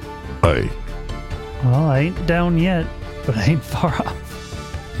 Hey. Well, I ain't down yet, but I ain't far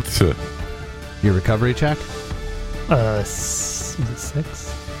off. Your recovery check? Is it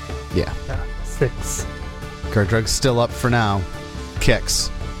 6? Yeah. 6. Gurdrug's still up for now.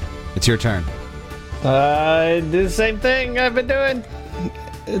 Kicks. It's your turn. I do the same thing I've been doing.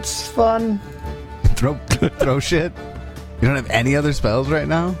 It's fun. Throw shit? You don't have any other spells right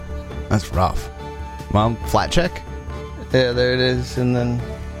now? That's rough. Well, flat check? Yeah, there it is. And then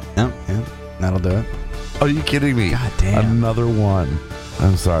Yeah, that'll do it. Are you kidding me? God damn. Another one.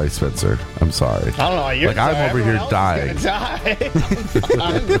 I'm sorry, Spencer. I'm sorry. I don't know why you're Like, I'm sorry. over here Everyone else is dying. gonna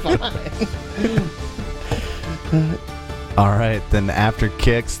die. I'm fine. All right, then after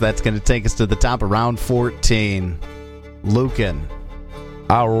kicks, that's going to take us to the top of round 14. Lucan.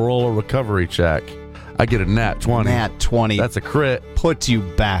 I'll roll a recovery check. I get a nat 20. Nat 20. That's a crit. puts you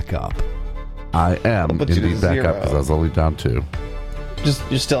back up. I am Put you to indeed back up zero. because I was only down 2.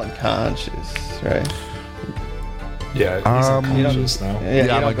 You're still unconscious, right? Yeah, he's You unconscious now. Yeah, you I'm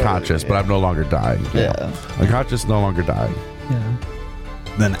don't go- unconscious, but I'm no longer dying. Yeah. Unconscious, no longer dying. Yeah.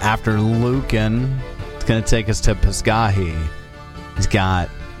 Then after Lucan, it's going to take us to Pisgahi. He's got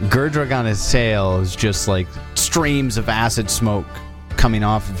Gurdrug on his tail, is just like streams of acid smoke coming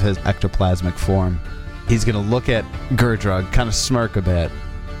off of his ectoplasmic form. He's going to look at Gurdrug, kind of smirk a bit,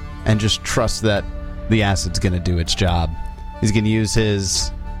 and just trust that the acid's going to do its job. He's going to use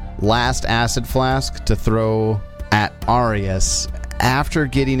his last acid flask to throw at Arius after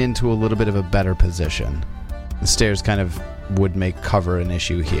getting into a little bit of a better position. The stairs kind of would make cover an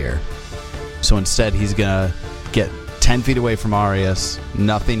issue here. So instead, he's going to get 10 feet away from Arius,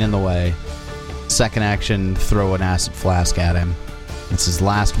 nothing in the way. Second action, throw an acid flask at him. It's his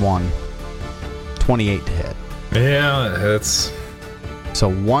last one. 28 to hit. Yeah, it hits. So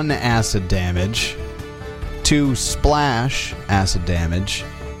 1 acid damage, 2 splash acid damage,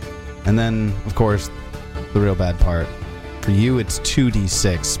 and then, of course, the real bad part. For you, it's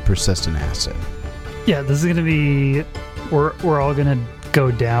 2d6 persistent acid. Yeah, this is gonna be. We're all gonna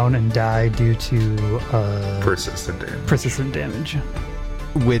go down and die due to persistent damage.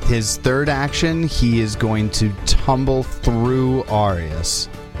 With his third action, he is going to tumble through Arius.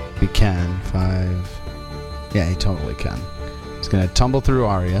 He can. 5. Yeah, he totally can. He's going to tumble through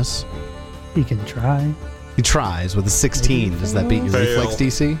Arius. He can try. He tries with a 16. Does that beat your Fail. reflex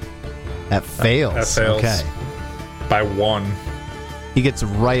DC? That fails. That fails. Okay. By 1. He gets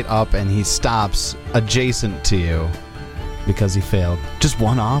right up and he stops adjacent to you because he failed. Just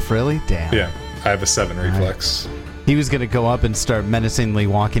 1 off, really? Damn. Yeah, I have a 7 reflex. He was going to go up and start menacingly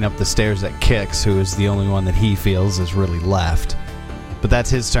walking up the stairs at Kix, who is the only one that he feels is really left. But that's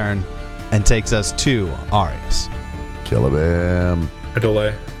his turn and takes us to Arius. Kill him. A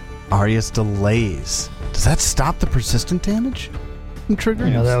delay. Arius delays. Does that stop the persistent damage from triggering?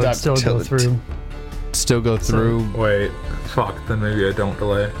 You know, that would Stop still go till it- through. Still go through. Wait, fuck, then maybe I don't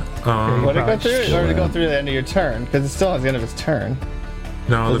delay. Would it go through, or would it go Sure. through the end of your turn? Because it's still at the end of his turn.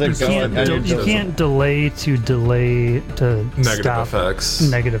 No, the Does it go persistent in- damage You doesn't. can't delay to Negative stop effects.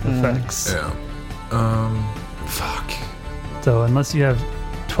 negative effects. Yeah. Fuck. So unless you have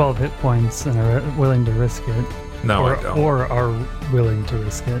 12 hit points and are willing to risk it, No, or, I don't. or are willing to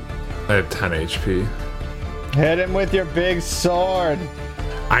risk it. I have 10 HP. Hit him with your big sword.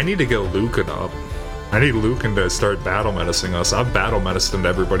 I need to get Lucan up. I need Lucan to start battle medicing us. I've battle medicined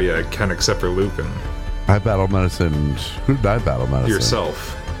everybody I can except for Lucan. I battle medicine. Who did I battle medicine?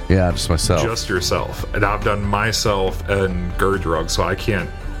 Yourself. Yeah, just myself. Just yourself. And I've done myself and Gurdrug, so I can't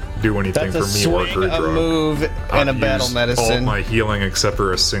do anything That's a for me or swing, a Gurdrug. move, and a I've battle used medicine. all my healing except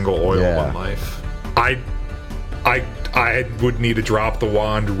for a single oil Yeah. on life. I would need to drop the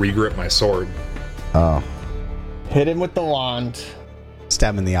wand, regrip my sword. Oh. Hit him with the wand.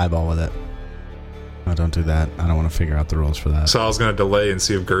 Stab him in the eyeball with it. No, don't do that. I don't want to figure out the rules for that. So I was going to delay and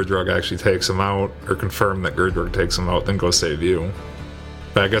see if Gurdrug actually takes him out, or confirm that Gurdrug takes him out, then go save you.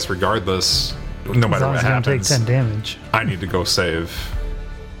 But I guess regardless, no As matter long what as you don't take happens, 10 damage. I need to go save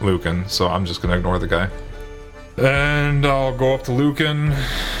Lucan, so I'm just going to ignore the guy. And I'll go up to Lucan,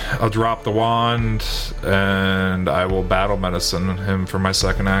 I'll drop the wand, and I will battle medicine him for my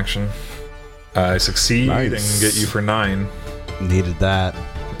second action. I succeed Nice. and get you for 9. Needed that.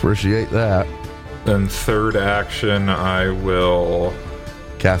 Appreciate that. Then third action, I will...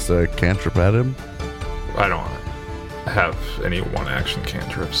 Cast a cantrip at him. I don't have any one-action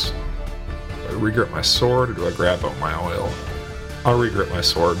cantrips. Do I regrip my sword, or do I grab out my oil? I'll regrip my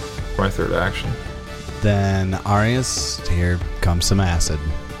sword for my third action. Then Arius, here comes some acid.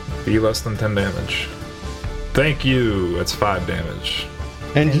 Be less than 10 damage. Thank you. It's 5 damage.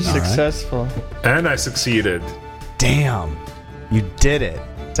 And he's All right. successful. And I succeeded. Damn, you did it.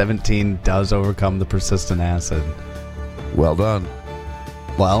 17 does overcome the persistent acid. Well done.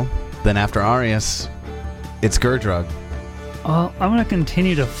 Well, then after Arius, it's Gurdrug. Well, I'm going to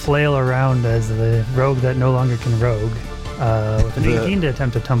continue to flail around as the rogue that no longer can rogue. With an 18 to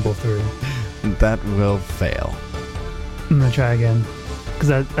attempt to tumble through. That will fail. I'm going to try again.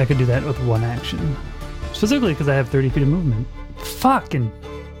 Because I could do that with one action. Specifically because I have 30 feet of movement. Fucking.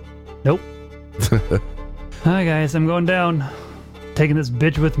 Nope. Hi, guys. I'm going down. taking this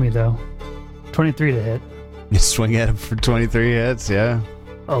bitch with me, though. 23 to hit. You swing at him for 23 hits, yeah.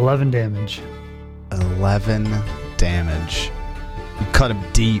 11 damage. 11 damage. You cut him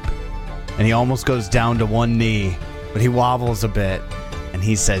deep, and he almost goes down to one knee, but he wobbles a bit, and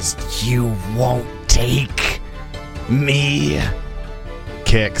he says, "You won't take me."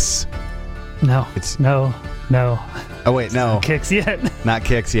 Kicks. No. No. Oh, wait, no. Kicks yet. Not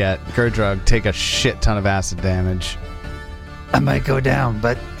kicks yet. Gurdrug, take a shit ton of acid damage. I might go down,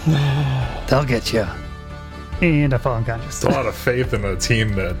 but they'll get you. And I fall unconscious. It's a lot of faith in a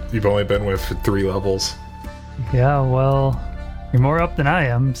team that you've only been with for 3 levels. Yeah, well, you're more up than I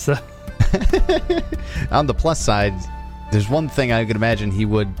am, so. On the plus side, there's one thing I could imagine he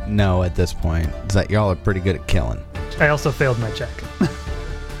would know at this point, is that y'all are pretty good at killing. I also failed my check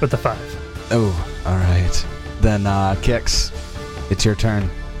with the 5. Oh, all right. Then, Kix, it's your turn.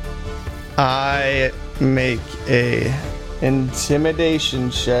 I make a intimidation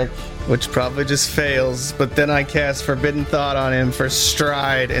check, which probably just fails, but then I cast Forbidden Thought on him for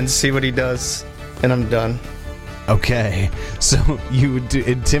stride and see what he does, and I'm done. Okay, so you would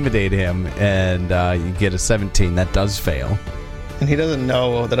intimidate him, and you get a 17. That does fail. And he doesn't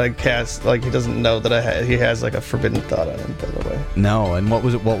know that I cast, like, he doesn't know that he has, like, a Forbidden Thought on him, by the way. No, and what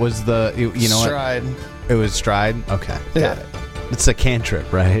was it? What was the, you know stride. What? It was stride? Okay, Yeah. got it. It's a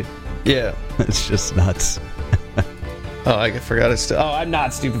cantrip, right? Yeah. It's just nuts. Oh, I forgot it's I'm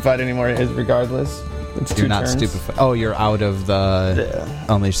not stupefied anymore, regardless. It's 2 You're not turns. stupefied. Oh, you're out of the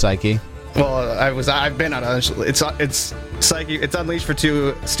Unleash Psyche? Well, I've been on it's Psyche. It's Unleashed for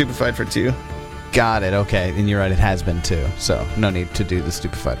 2, Stupefied for 2. Got it, okay. And you're right, it has been 2, so no need to do the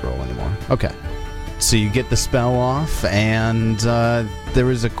stupefied roll anymore. Okay. So you get the spell off, and there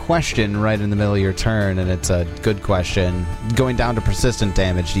was a question right in the middle of your turn, and it's a good question. Going down to persistent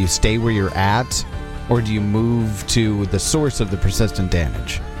damage, do you stay where you're at, or do you move to the source of the persistent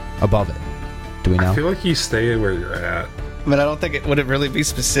damage above it? Do we know? I feel like you stay where you're at. I mean, I don't think would it really be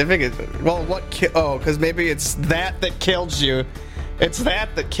specific. Well, because maybe it's that killed you. It's that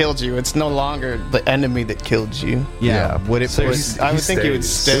killed you. It's no longer the enemy that killed you. Yeah. Would it? So I would think you would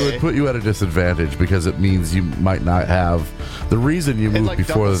stays. stay. It would put you at a disadvantage because it means you might not have the reason you It moved like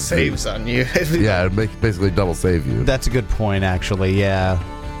before double the saves on you. Yeah, it basically double save you. That's a good point, actually. Yeah,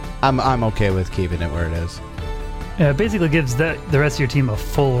 I'm okay with keeping it where it is. Yeah, it basically gives the rest of your team a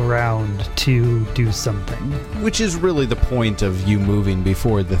full round to do something. Which is really the point of you moving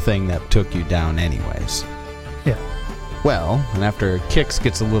before the thing that took you down, anyways. Yeah. Well, and after Kix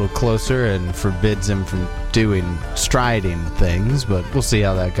gets a little closer and forbids him from doing striding things, but we'll see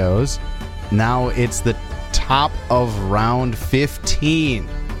how that goes. Now it's the top of round 15.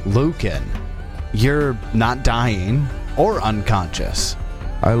 Lucan, you're not dying or unconscious.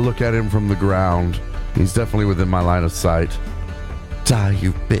 I look at him from the ground. He's definitely within my line of sight. Die,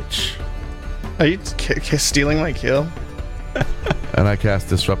 you bitch. Are you stealing my kill? And I cast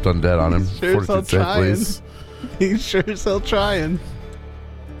Disrupt Undead on him. Sure, Fortitude save, please. He's sure as hell trying.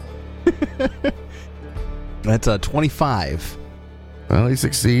 That's a 25. Well, he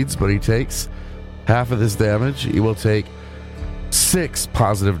succeeds, but he takes half of this damage. He will take 6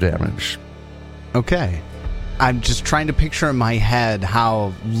 positive damage. Okay. I'm just trying to picture in my head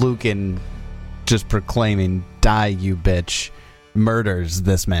how Lucan, just proclaiming, "Die, you bitch," murders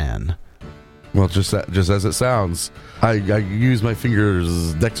this man. Well, just as it sounds, I use my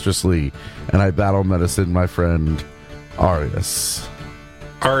fingers dexterously, and I battle medicine my friend Arius.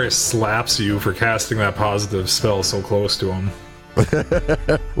 Arius slaps you for casting that positive spell so close to him.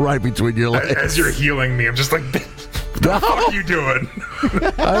 Right between your legs. As you're healing me, I'm just like, what the fuck are you doing?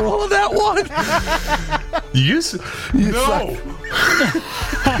 I rolled that one. No!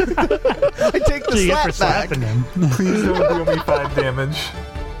 I take the So you get for slap back. slapping him. Please don't deal me 5 damage.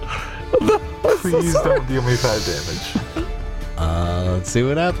 Please don't deal me 5 damage. Let's see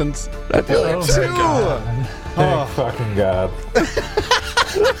what happens. I feel Oh like my 2. God. Thank fucking God.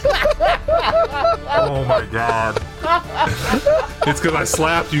 Oh my God. It's because I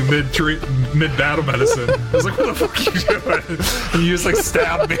slapped you mid-battle medicine. I was like, what the fuck are you doing? And you just like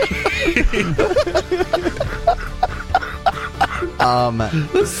stabbed me.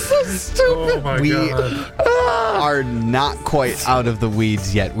 This is so stupid. Oh my We God. are not quite out of the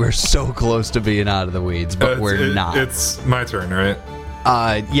weeds yet. We're so close to being out of the weeds, but we're not. It's my turn, right?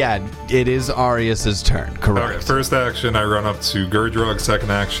 Yeah, it is Arius's turn, correct. Okay, first action, I run up to Gurdrug. Second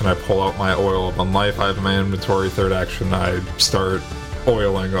action, I pull out my oil of Unlife I have in my inventory. Third action, I start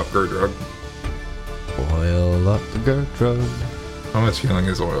oiling up Gurdrug. Oil up the Gurdrug. How much healing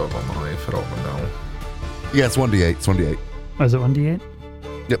is oil of Unlife? I don't even know. Yeah, it's 1d8. It's 1d8. Was it 1d8?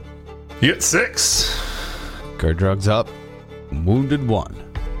 You get 6. Gurdrug's up. Wounded 1.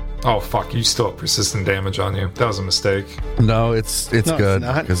 Oh, fuck. You still have persistent damage on you. That was a mistake. No, it's good.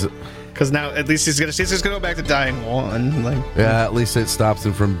 not. Because now at least he's just gonna go back to dying 1. Like, Yeah, at least it stops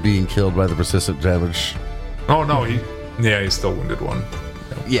him from being killed by the persistent damage. Oh, no. He's still wounded 1.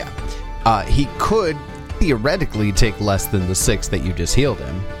 Yeah. He could theoretically take less than the 6 that you just healed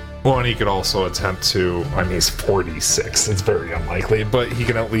him. Well, and he could also attempt to, he's 46. It's very unlikely, but he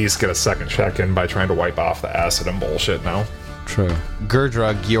can at least get a second check in by trying to wipe off the acid and bullshit now. True.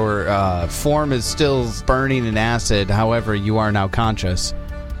 Gurdrug, your form is still burning in acid. However, you are now conscious.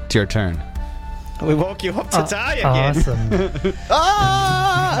 It's your turn. we woke you up to die again. Awesome.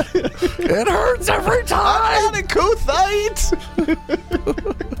 Ah! It hurts every time!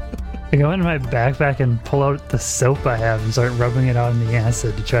 I go into my backpack and pull out the soap I have and start rubbing it on the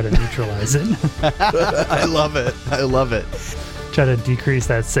acid to try to neutralize it. I love it. I love it. Try to decrease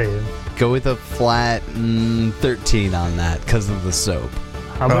that save. Go with a flat 13 on that because of the soap.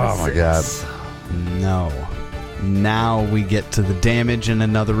 How about Oh my 6? No. Now we get to the damage and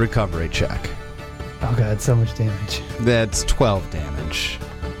another recovery check. Oh god, so much damage. That's 12 damage.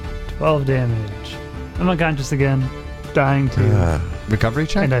 12 damage. I'm unconscious again. Dying too. Recovery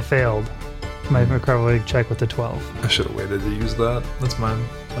check? And I failed my recovery check with the 12. I should have waited to use that. That's my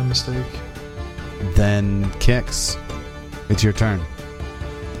mistake. Then Kix. It's your turn.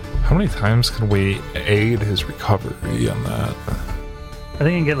 How many times can we aid his recovery on that? I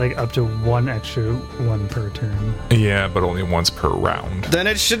think I can get like up to 1 extra 1 per turn. Yeah, but only once per round. Then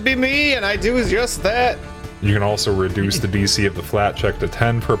it should be me, and I do just that. You can also reduce the DC of the flat check to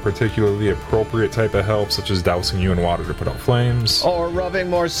 10 for a particularly appropriate type of help, such as dousing you in water to put out flames. Or rubbing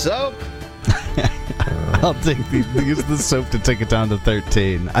more soap. I'll use the soap to take it down to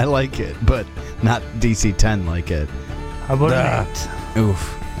 13. I like it, but not DC 10 like it. How about an 8?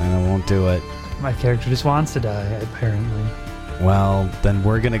 Oof. And I won't do it. My character just wants to die, apparently. Well, then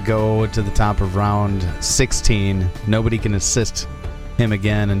we're going to go to the top of round 16. Nobody can assist him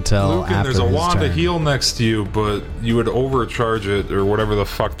again until Lucan, after there's a his wand turn. to heal next to you, but you would overcharge it, or whatever the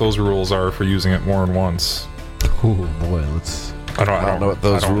fuck those rules are for using it more than once. Oh boy, let's... I don't know what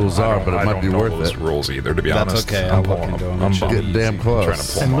those rules are, but it might be worth those it. rules either, to be That's honest. okay, I'll look into them. I'm It should be bummed. Getting damn I'm trying to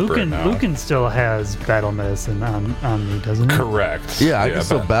close. pull And them up right now. Lucan still has battle medicine on me, doesn't he? Correct. Yeah, I can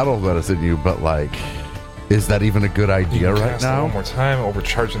still but battle medicine you, but like, is that even a good you idea can right cast it now? one more time,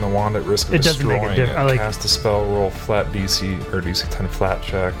 overcharging the wand at risk of It doesn't make a destroying diff- it. I like- Cast a spell, roll flat DC, or DC 10 flat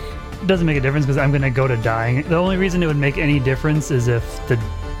check. It doesn't make a difference because I'm going to go to dying. The only reason it would make any difference is if the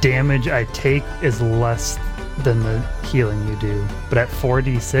damage I take is less than the healing you do. But at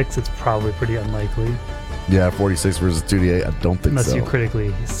 4d6, it's probably pretty unlikely. Yeah, 46 versus 2d8, I don't think Unless so. you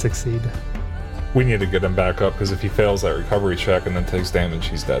critically succeed. We need to get him back up, because if he fails that recovery check and then takes damage,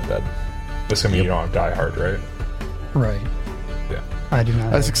 he's dead. Assuming you don't have Die Hard, right? Right. Yeah. I do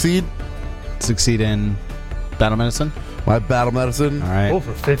not. I succeed. Succeed in battle medicine? My battle medicine, All right. Oh,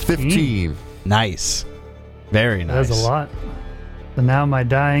 for 15? 15. Nice. Very nice. That's a lot. So now my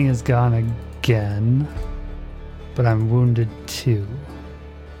dying is gone again. But I'm wounded 2.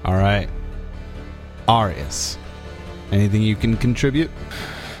 All right. Arius. Anything you can contribute?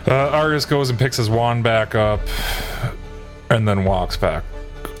 Arius goes and picks his wand back up, and then walks back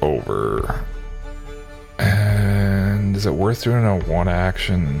over. And is it worth doing a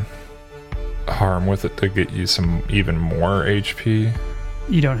 1-action harm with it to get you some even more HP?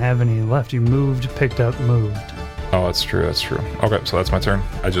 You don't have any left. You moved, picked up, moved. Oh, that's true. Okay, so that's my turn.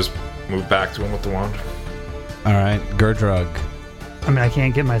 I just moved back to him with the wand. All right. Gurdrug. I mean, I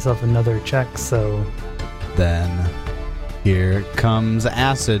can't get myself another check, so... Then here comes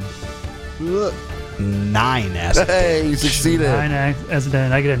acid. 9 acid. Hey, you succeeded. 9 acid,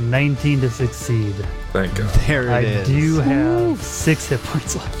 and I get a 19 to succeed. Thank God. There it I is. do have 6 hit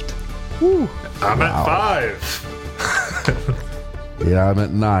points left. I'm at 5. Yeah, I'm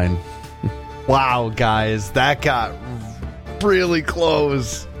at 9. Wow, guys. That got really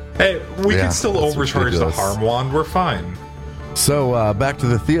close. Hey, we Yeah, can still that's overcharge ridiculous. the harm wand. We're fine. So, back to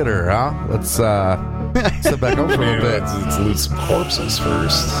the theater, huh? Let's sit back over for a little bit. Let's loot some corpses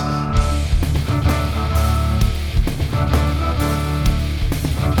first.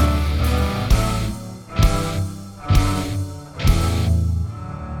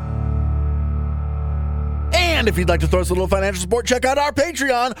 And if you'd like to throw us a little financial support, check out our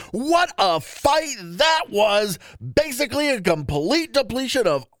Patreon. What a fight that was! Basically a complete depletion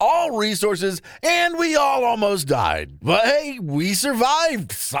of all resources, and we all almost died. But hey, we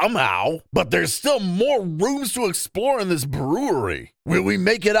survived somehow. But there's still more rooms to explore in this brewery. Will we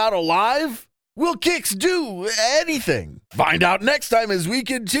make it out alive? Will Kix do anything? Find out next time as we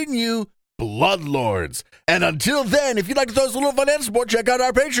continue Bloodlords. And until then, if you'd like to throw us a little financial support, check out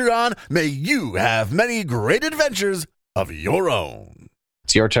our Patreon. May you have many great adventures of your own.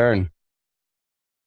 It's your turn.